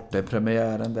Helsingborg, borta i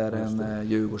premiären, där en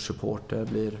Djurgårdssupporter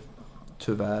blir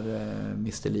tyvärr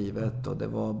mister livet, och det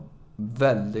var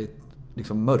väldigt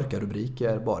liksom mörka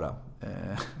rubriker bara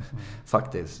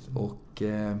faktiskt. Och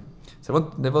så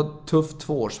det var tuff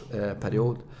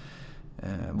 2-årsperiod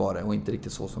var det, och inte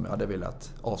riktigt så som jag hade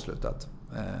velat avslutat.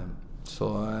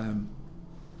 Så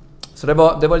det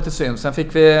var lite synd. Sen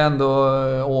fick vi ändå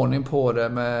ordning på det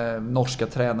med norska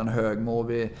tränaren Högmo.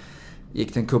 Vi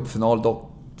gick till en cupfinal,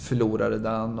 dock förlorade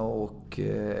den, och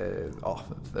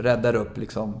räddade upp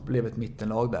liksom, blev ett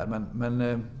mittenlag där. Men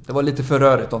det var lite för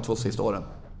rörigt de 2 sista åren,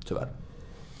 tyvärr.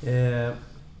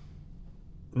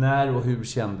 När och hur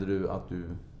kände du att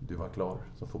du var klar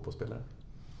som fotbollsspelare?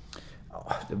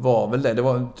 Ja, det var väl det. Det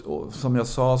var, som jag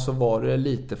sa, så var det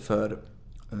lite för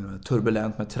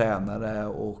turbulent med tränare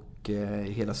och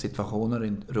hela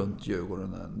situationen runt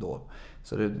Djurgården då.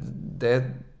 Så det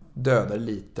dödade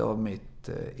lite av mitt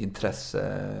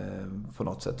intresse på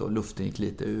något sätt, och luften gick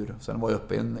lite ur. Sen var jag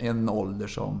uppe i en ålder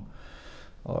som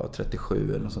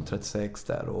 37 eller som 36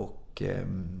 där, och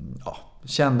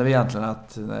kände vi egentligen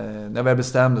att när vi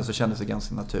bestämde så kändes det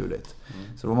ganska naturligt.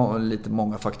 Så det var lite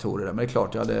många faktorer där. Men det är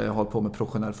klart, jag hade hållit på med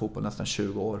professionell fotboll nästan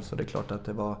 20 år, så det är klart att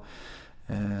det var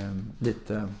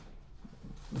lite...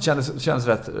 Det kändes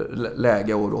rätt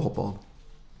läge att hoppa av.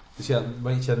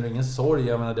 känner ingen sorg.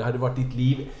 Jag menar, det hade varit ditt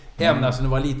liv hemma sen du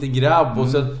var en liten grabb. Och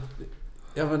sen,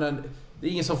 jag menar, det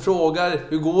är ingen som frågar,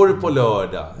 hur går det på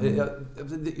lördag?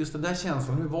 Just den där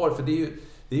känslan, hur var det? För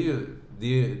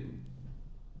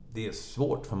det är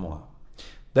svårt för många.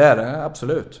 Det är det,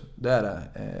 absolut. Det är det.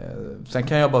 Sen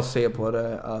kan jag bara se på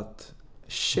det att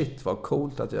shit vad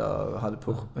coolt att jag hade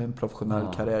en professionell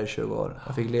karriär i 20 år.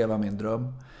 Jag fick leva min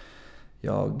dröm.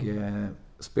 Jag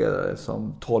spelade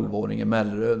som 12-åring i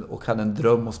Mellerud och hade en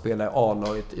dröm att spela i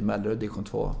A-laget i Mellerud division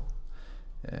 2.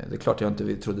 Det är klart jag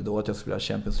inte trodde då att jag skulle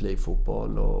spela Champions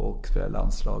League-fotboll och spela i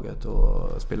landslaget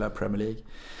och spela i Premier League.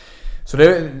 Så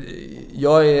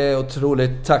jag är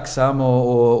otroligt tacksam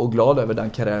och glad över den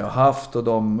karriär jag har haft och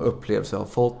de upplevelser jag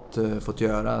har fått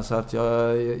göra. Så att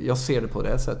jag ser det på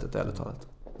det sättet, ärligt talat.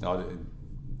 Ja,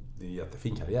 det är en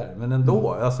jättefin karriär. Men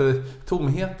ändå, alltså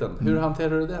tomheten, hur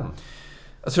hanterar du den?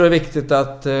 Jag tror det är viktigt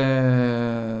att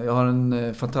jag har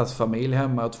en fantastisk familj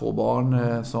hemma och 2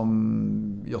 barn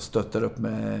som jag stöttar upp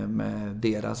med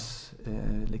deras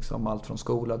liksom allt från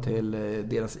skola till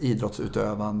deras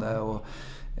idrottsutövande och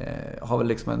har väl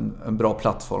liksom en bra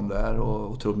plattform där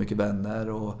och otroligt mycket vänner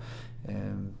och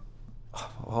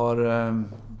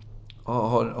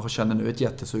känner nu ett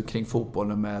jättesug kring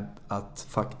fotbollen med att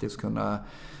faktiskt kunna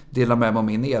dela med mig av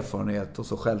min erfarenhet och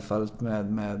så självfallet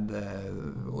med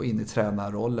och in i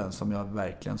tränarrollen som jag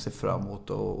verkligen ser fram emot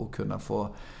och kunna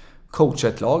få coacha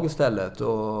ett lag istället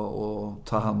och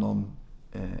ta hand om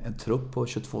en trupp på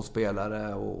 22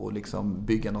 spelare och liksom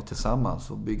bygga något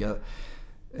tillsammans och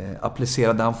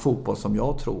applicera den fotboll som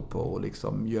jag tror på och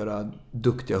liksom göra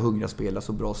duktiga och hungriga spelare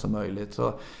så bra som möjligt.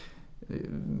 Så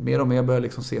mer och mer börjar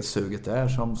liksom se suget där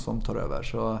som tar över.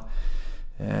 Så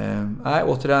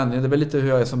återigen, det är väl lite hur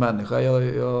jag är som människa.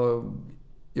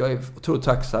 Jag är otroligt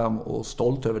tacksam och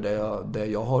stolt över det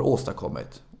jag har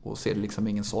åstadkommit och ser liksom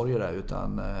ingen sorg där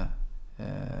utan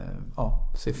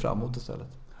ser fram emot istället.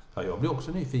 Ja, jag blir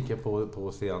också nyfiken på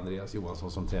att se Andreas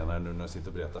Johansson som tränare nu när jag sitter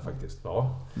och berättar faktiskt.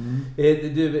 Ja.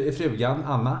 Du, frugan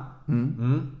Anna.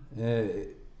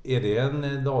 Är det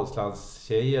en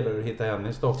Dalslandstjej eller hittar henne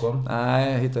i Stockholm?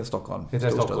 Nej, jag hittar i Stockholm.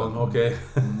 Okej.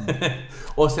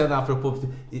 Och sen apropå,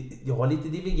 jag har lite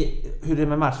hur är det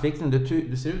med matchvikten?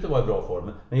 Du ser ut att vara i bra form.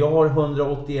 Men jag har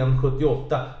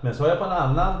 181,78. Men så har jag på en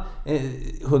annan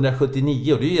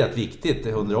 179 och det är ju rätt viktigt.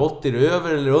 180, är du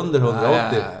över eller under 180?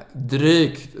 Nej,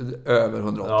 drygt över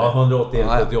 180. Ja,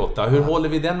 181,78. Hur håller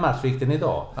vi den matchvikten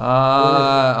idag?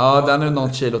 Ja, den är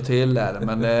någon kilo till där.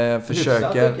 Men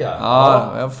försöker.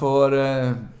 Jag får...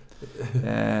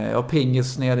 jag har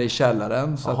pingis nere i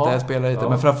källaren så att jag spelar lite.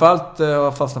 Men framförallt har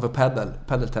jag fastnat för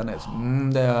paddeltennis.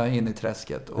 Det är jag inne i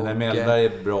träsket. Den här Mellberg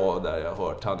är bra där, jag har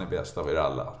hört. Han är bäst av er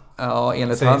alla. Ja,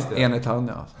 enligt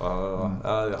han, ja.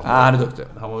 Han är duktig.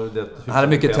 Han hade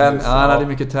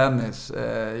mycket tennis.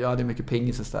 Jag hade mycket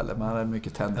pingis istället, men han hade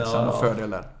mycket tennis. Han har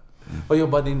fördelar. Vad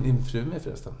jobbar din fru med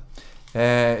förresten?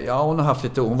 Hon har haft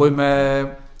lite... Hon var ju med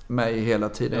mig hela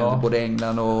tiden. Både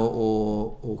England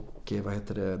och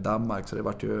Danmark. Så det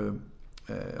vart ju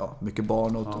mycket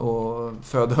barn och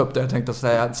föda upp det, jag tänkte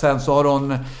säga. Sen så har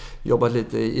hon jobbat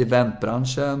lite i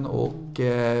eventbranschen och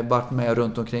varit med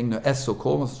runt omkring nu.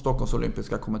 SOK, Stockholms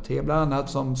Olympiska Kommitté bland annat,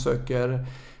 som söker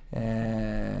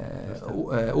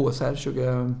OSR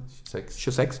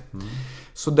 2026.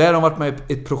 Så där har de varit med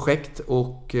i ett projekt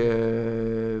och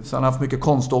så han har haft mycket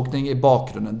konståkning i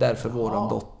bakgrunden. Därför våran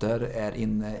dotter är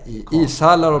inne i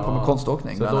ishallar och på med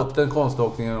konståkning. Så dottern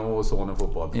konståkningen och sonen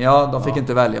fotboll? Ja, de fick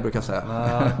inte välja, brukar jag säga.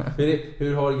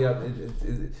 Hur har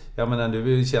jag menar, du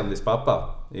är ju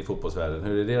kändis-pappa i fotbollsvärlden.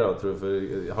 Hur är det då?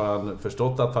 Har han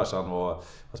förstått att farsan har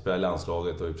spelat i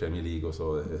landslaget och i Premier League och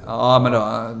så? Ja, men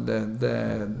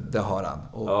det har han.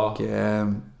 Och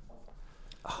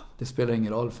det spelar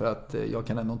ingen roll för att jag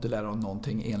kan ändå inte lära honom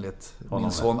någonting enligt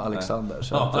min son Alexander. Nej.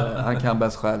 Så att, han kan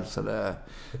bäst själv, så det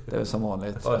är som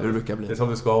vanligt. Hur det brukar bli. Det är som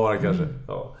det ska vara kanske.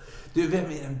 Ja. Du, vem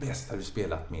är den bästa du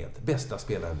spelat med? Bästa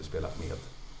spelaren du spelat med?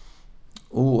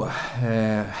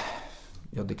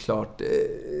 Ja, det är klart.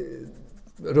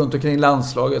 Runt omkring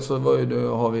landslaget så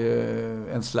har vi ju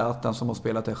en Zlatan som har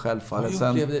spelat det självfallet.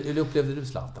 Hur upplevde du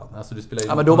Zlatan? Alltså du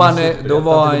spelade men då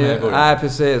var han ju... Nej,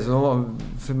 precis.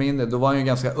 För min del, då var han ju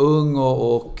ganska ung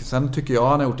och sen tycker jag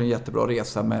han har gjort en jättebra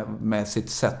resa med sitt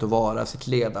sätt att vara, sitt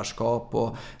ledarskap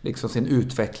och liksom sin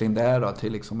utveckling där då,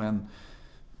 till liksom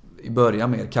i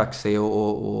början mer kaxig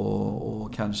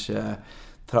och kanske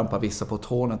trampa vissa på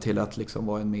tårna till att liksom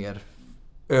vara en mer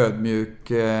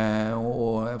ödmjuk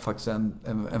och faktiskt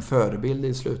en förebild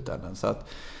i slutändan. Så att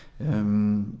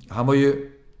han var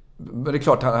ju, det är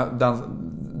klart,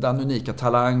 den unika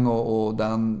talang och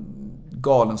den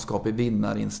galenskapig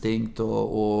vinnarinstinkt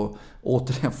och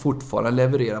återigen fortfarande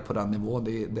leverera på den nivån.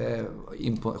 Det är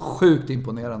sjukt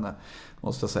imponerande,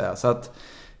 måste jag säga. Så att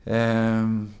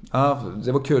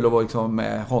det var kul att vara liksom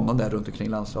med honom där runt omkring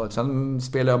landslaget. Sen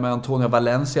spelade jag med Antonio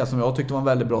Valencia, som jag tyckte var en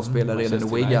väldigt bra spelare redan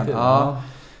i Wigan.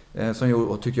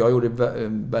 Som tycker jag gjorde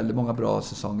väldigt många bra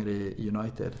säsonger i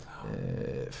United.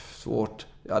 Svårt.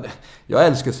 Jag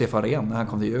älskar Stefan Rehn när han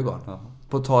kom till Djurgården.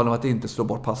 På tal om att inte slå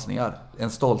bort passningar. En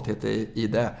stolthet i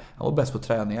det. Han var bäst på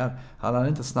träningar. Han hade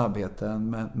inte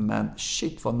snabbheten, men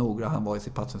shit vad noggrann han var i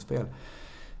sitt passningsspel.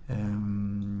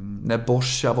 När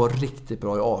Borja var riktigt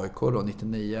bra i AIK då,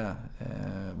 99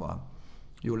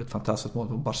 gjorde ett fantastiskt mål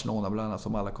på Barcelona bland annat,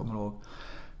 som alla kommer ihåg.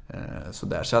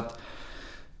 Sådär, så att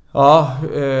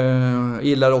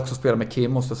gillar också att spela med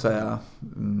Kim, måste jag säga.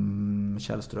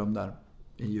 Källström där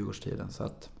i Djurgårdstiden. Så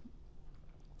att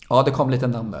det kom lite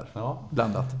namn där.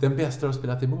 Blandat. Den bästa du har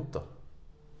spelat emot då?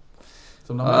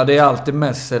 Det är alltid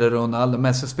Messi eller Ronaldo.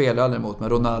 Messi spelar jag aldrig emot, men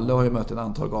Ronaldo har ju mött ett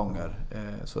antal gånger.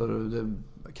 Så det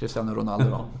Cristiano Ronaldo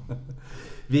då.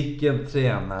 Vilken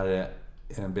tränare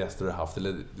är den bästa du har haft?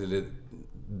 Eller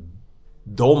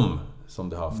de som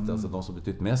du har haft, alltså de som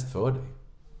betytt mest för dig?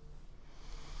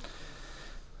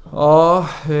 Ja,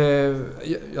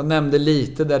 jag nämnde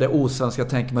lite där det osvenska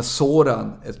tänker med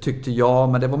Soran, tyckte jag,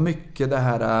 men det var mycket det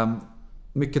här,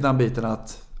 mycket den biten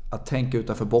att tänka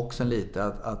utanför boxen lite,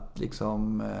 att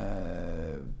liksom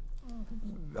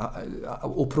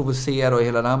och provocera och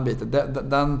hela den biten.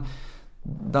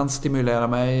 Den stimulerar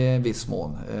mig i viss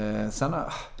mån. Sen har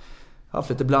jag haft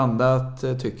lite blandat,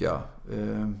 tycker jag.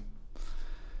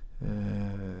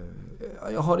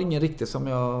 Jag har ingen riktigt som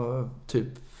jag typ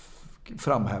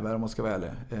framhäver, om man ska vara ärlig.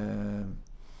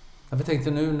 Jag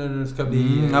tänkte nu när du ska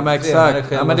bli men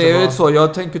exakt. Men det är ju så,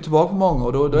 jag tänker tillbaka på många,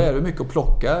 och då är det mycket att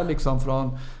plocka liksom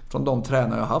från de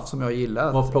tränare jag har haft som jag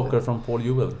gillar. Vad plockar du från Paul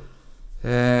Jewell?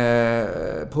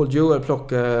 Paul Jewell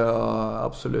plockar jag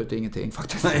absolut ingenting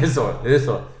faktiskt. Nej, är det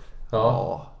så?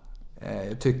 Ja.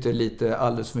 Jag tyckte lite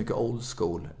alldeles för mycket old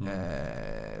school.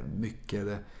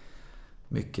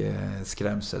 Mycket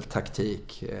skrämsel,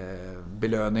 taktik.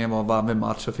 Belöningen var vann vi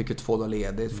match och fick vi 2 dagar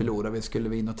ledigt. Förlorade vi, skulle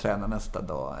vi in och träna nästa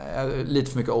dag.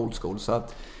 Lite för mycket old school, så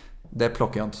att det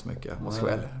plockar jag inte så mycket.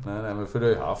 Nej, men för du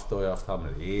har ju haft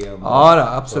Hamrén.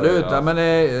 Ja, absolut. Ja, men det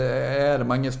är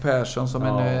Magnus Persson som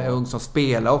en ung som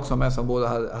spelar också med, som både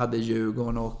hade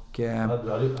Djurgården och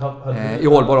i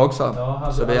Ålborg också.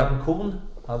 Ja, hade Allan Kohn?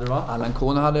 Hade du, va? Allan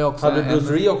Kohn hade jag också. Hade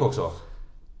Bruce Rioch också?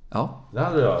 Ja. Det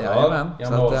hade jag.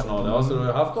 Så du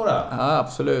har haft några? Ja,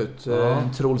 absolut.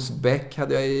 Truls Bäck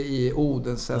hade jag i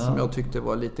Odense som jag tyckte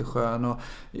var lite skön. Och,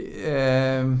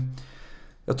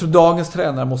 jag tror dagens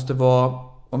tränare måste vara,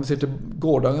 om vi ser till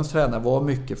gårdagens tränare, var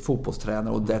mycket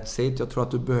fotbollstränare och that's it. Jag tror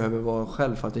att du behöver vara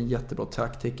självfallet en jättebra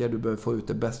taktiker. Du behöver få ut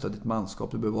det bästa av ditt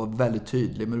manskap. Du behöver vara väldigt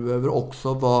tydlig, men du behöver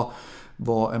också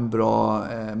vara en bra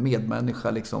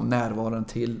medmänniska, liksom närvarande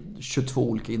till 22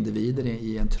 olika individer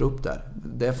i en trupp där.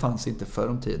 Det fanns inte förr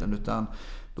om tiden, utan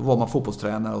då var man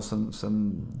fotbollstränare och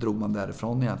sen drog man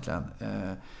därifrån egentligen.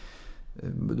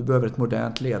 Du behöver ett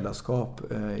modernt ledarskap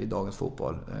i dagens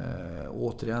fotboll.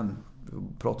 Återigen,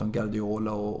 prata om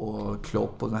Guardiola och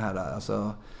Klopp och den här,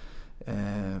 alltså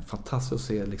fantastiskt att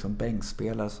se liksom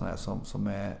bänkspelare sån här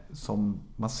som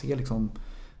man ser liksom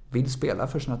vill spela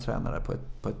för sina tränare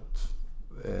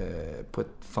på ett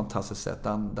fantastiskt sätt.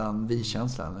 Den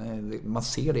vi-känslan, man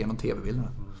ser det genom tv-bilderna.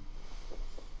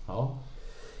 Ja.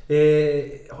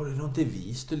 Har du någon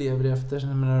devis du lever efter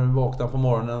när du vaknar på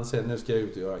morgonen och säger nu ska jag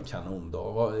ut och göra en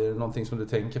kanondag? Är det någonting som du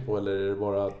tänker på, eller är det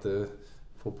bara att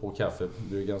få på kaffe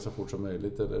ganska fort som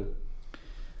möjligt? Eller?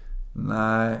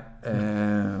 Nej,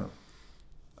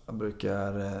 jag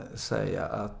brukar säga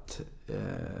att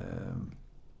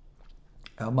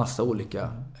jag har massa olika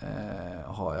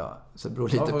har jag. Så det beror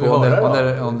lite på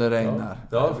om det regnar.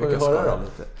 Ja, får vi höra då.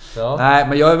 Lite. Ja. Nej,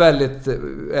 men jag är väldigt,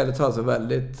 ärligt talat,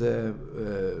 väldigt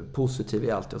positiv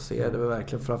i allt jag ser. Det är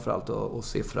verkligen framförallt att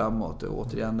se framåt.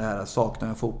 Återigen det här, saknar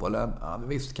jag fotbollen? Ja,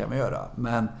 visst kan vi göra.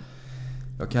 Men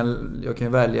jag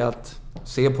kan välja att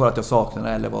se på att jag saknar det,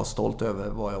 eller vara stolt över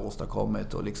vad jag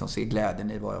åstadkommit och liksom se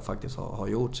glädjen i vad jag faktiskt har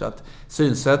gjort. Så att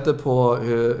synsättet på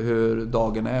hur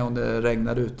dagen är, om det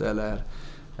regnar ute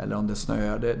eller om det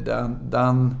snöar,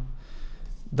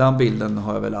 den bilden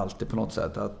har jag väl alltid på något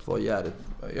sätt, att vara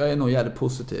jag är nog jävligt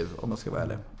positiv, om jag ska vara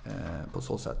ärlig, på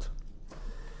så sätt.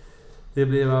 Det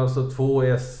blev alltså 2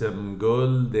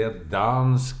 SM-guld, ett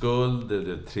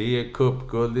dansguld, 3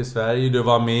 cupguld i Sverige. Du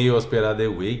var med och spelade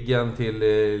Wigan till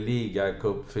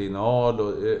ligacupfinal,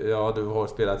 och du har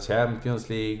spelat Champions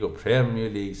League och Premier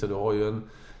League, så du har ju en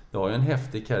Du har ju en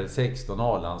häftig karriär, 16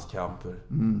 A-landskamper.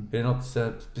 Är det något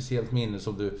speciellt minne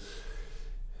som du...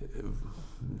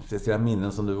 Speciella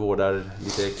minnen som du vårdar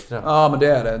lite extra? Ja, men det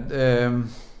är det.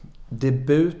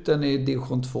 Debuten i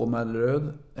division 2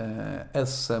 Mellerud.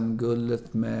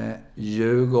 SM-guldet med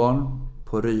Djurgården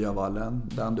på Ryavallen,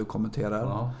 den du kommenterar.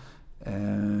 Ja.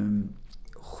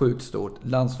 Sjukt stort.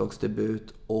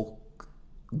 Landslagsdebut och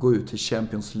gå ut till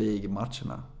Champions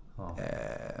League-matcherna. Ja.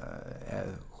 Är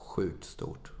sjukt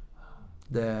stort.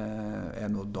 Det är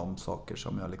nog de saker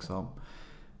som jag liksom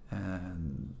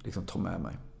tar med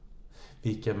mig.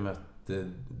 Vilka mötte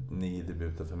ni i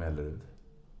debuten för Mellerud?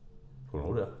 Kommer du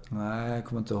ihåg det? Nej, jag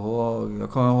kommer inte ihåg. Jag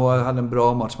kommer ihåg att jag hade en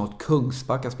bra match mot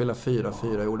Kungsbacka. Jag spelade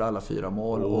 4-4, gjorde alla 4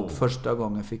 mål. Och första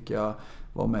gången fick jag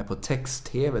vara med på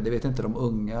text-tv. Det vet inte de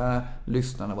unga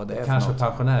lyssnarna vad det är. Kanske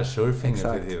pensionärssurfing.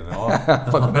 Exakt. Ja.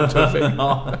 Pensionärssurfing.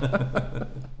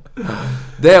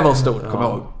 Det var stort, kommer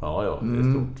jag ihåg. Ja, det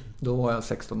är stort. Då var jag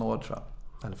 16 år tror jag.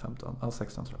 Eller 15. Ja,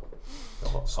 16 tror jag.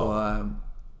 Ja, så...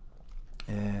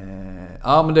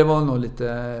 men det var nog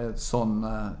lite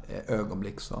sådana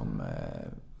ögonblick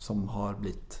som har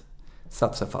blivit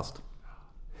satt sig fast.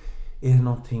 Är det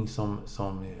någonting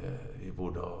som vi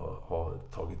borde ha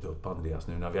tagit upp, Andreas,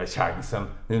 nu när vi har chansen,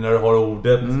 nu när du har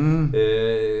ordet?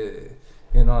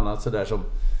 Är det något annat sådär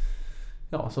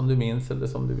som du minns eller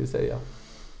som du vill säga?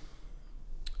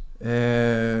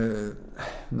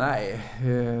 Nej,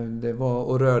 det var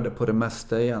och rörde på det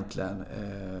mesta egentligen,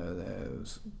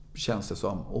 känns det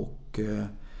som. Och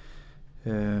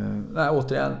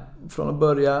återigen, från att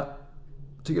börja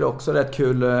tycker jag också det är rätt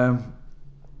kul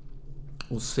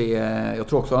att se. Jag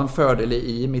tror också en fördel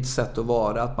i mitt sätt att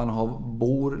vara att man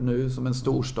bor nu som en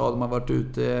storstad. Man har varit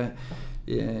ute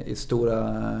i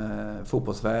stora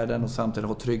fotbollsvärlden och samtidigt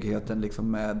har tryggheten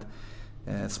liksom med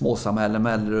småsamhällen,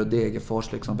 Mellerud och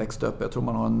Degerfors liksom växt upp. Jag tror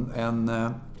man har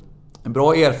en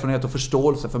bra erfarenhet och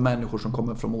förståelse för människor som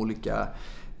kommer från olika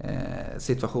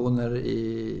situationer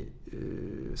i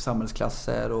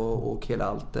samhällsklasser och hela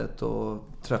alltet, och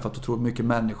träffat otroligt mycket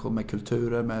människor med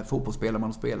kulturer, med fotbollsspelare man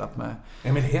har spelat med.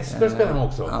 Emil Hesper spelar man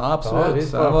också. Ja,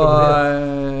 absolut. Han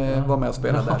var med och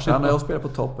spelade där. Så han har jag spelat på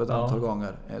topp ett antal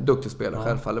gånger. Duktig spelare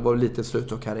självfallet. Det var lite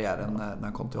slut av karriären när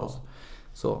han kom till oss.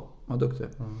 Så, han var duktig.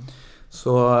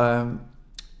 Så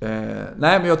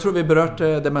nej, men jag tror vi berört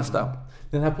det mesta.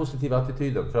 Den här positiva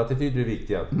attityden, för attityder är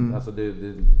viktiga. Alltså du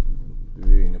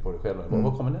är ju inne på det själv.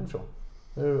 Var kommer den ifrån?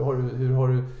 Hur har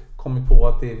du kommit på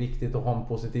att det är viktigt att ha en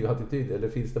positiv attityd? Eller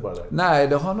finns det bara där? Nej,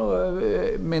 det har nog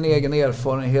min egen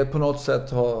erfarenhet på något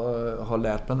sätt har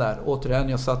lärt mig där. Återigen,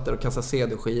 jag satt där och kastade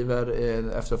CD-skivor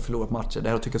efter att ha förlorat matcher. Det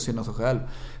här tycker jag synd om sig själv.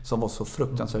 Som var så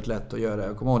fruktansvärt lätt att göra.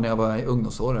 Jag kommer ihåg när jag var i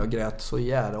ungdomsåren. Jag grät så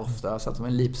jävla ofta. Jag satt som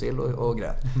en lipsill och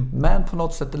grät. Men på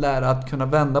något sätt lära att kunna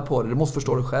vända på det. Du måste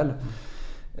förstå det själv.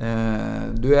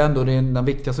 Du är ändå den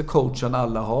viktigaste coachen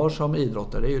alla har som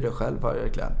idrottare. Det är ju det själv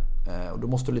verkligen. Och då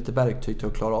måste du lite verktyg till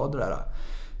att klara av det där.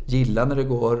 Gilla när det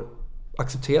går,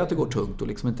 acceptera att det går tungt och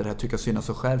liksom inte det här tycka synd om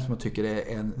sig själv som jag tycker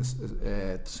är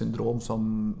ett syndrom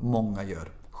som många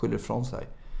gör, skyller ifrån sig.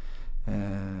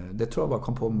 Det tror jag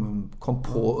bara kom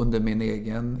på under min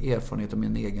egen erfarenhet och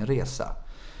min egen resa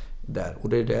där. Och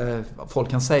det är det folk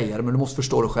kan säga det, men du måste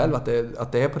förstå det själv att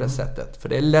det är på det sättet. För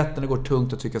det är lätt när det går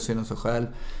tungt att tycka synd om sig själv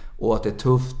och att det är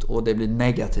tufft och det blir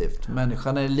negativt.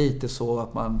 Människan är lite så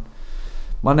att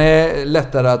man är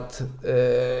lättare att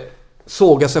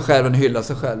såga sig själv än hylla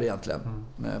sig själv egentligen.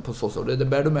 På så. Det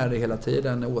bär du med dig hela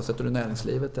tiden, oavsett om du är i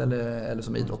näringslivet eller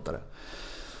som idrottare.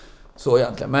 Så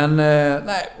egentligen. Men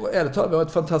nej, ärligt talat, vi har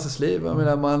ett fantastiskt liv. Jag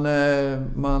menar,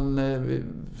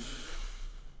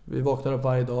 vi vaknar upp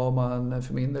varje dag.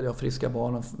 För min del, jag har friska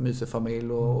barn och mysig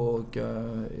familj. Och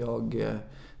det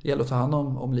gäller att ta hand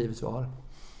om livet vi har.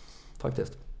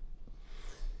 Faktiskt.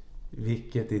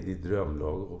 Vilket är ditt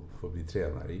drömlag att få bli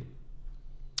tränare i?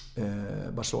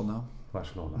 Barcelona.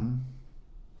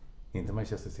 Inte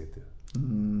Manchester City?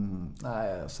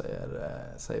 Nej, jag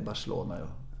säger Barcelona. Ja.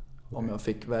 Om jag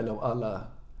fick välja av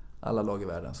alla lag i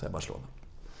världen så är Barcelona.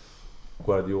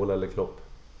 Guardiola eller Klopp?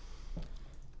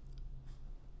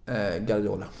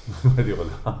 Guardiola.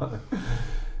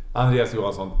 Andreas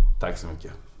Johansson, tack så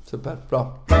mycket. Super,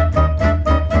 bra.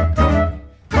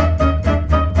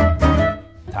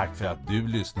 Tack för att du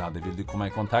lyssnade. Vill du komma i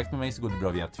kontakt med mig så går det bra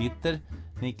via Twitter,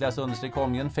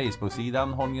 Niklas_Holmgren,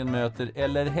 Facebook-sidan Holmgren möter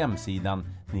eller hemsidan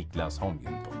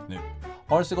niklasholmgren.nu.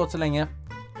 Ha det så gott så länge.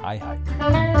 Hej hej.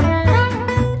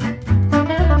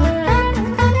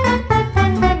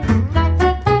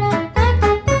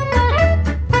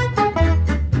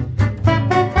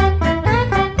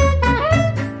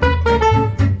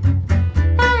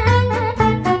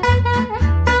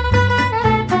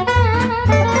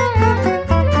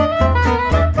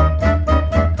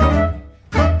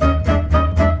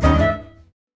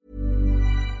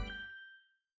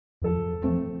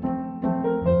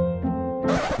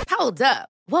 Hold up.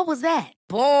 What was that?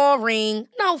 Boring.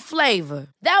 No flavor.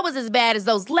 That was as bad as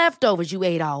those leftovers you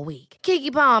ate all week.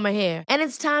 Keke Palmer here, and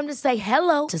it's time to say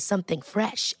hello to something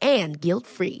fresh and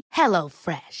guilt-free. Hello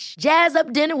Fresh. Jazz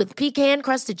up dinner with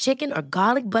pecan-crusted chicken or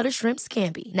garlic butter shrimp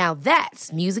scampi. Now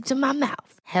that's music to my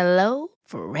mouth. Hello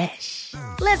Fresh.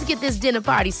 Let's get this dinner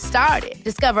party started.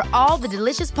 Discover all the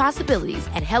delicious possibilities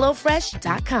at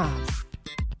hellofresh.com.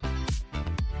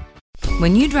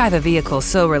 When you drive a vehicle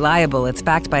so reliable it's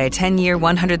backed by a 10-year,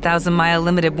 100,000-mile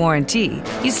limited warranty,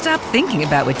 you stop thinking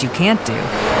about what you can't do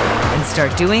and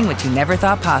start doing what you never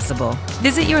thought possible.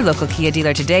 Visit your local Kia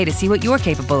dealer today to see what you're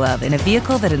capable of in a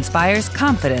vehicle that inspires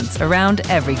confidence around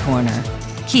every corner.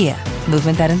 Kia,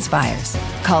 movement that inspires.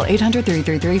 Call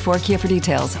 800-333-4KIA for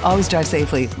details. Always drive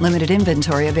safely. Limited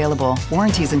inventory available.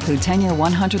 Warranties include 10-year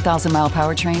 100,000-mile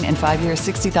powertrain and 5-year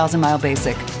 60,000-mile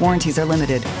basic. Warranties are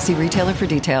limited. See retailer for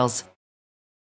details.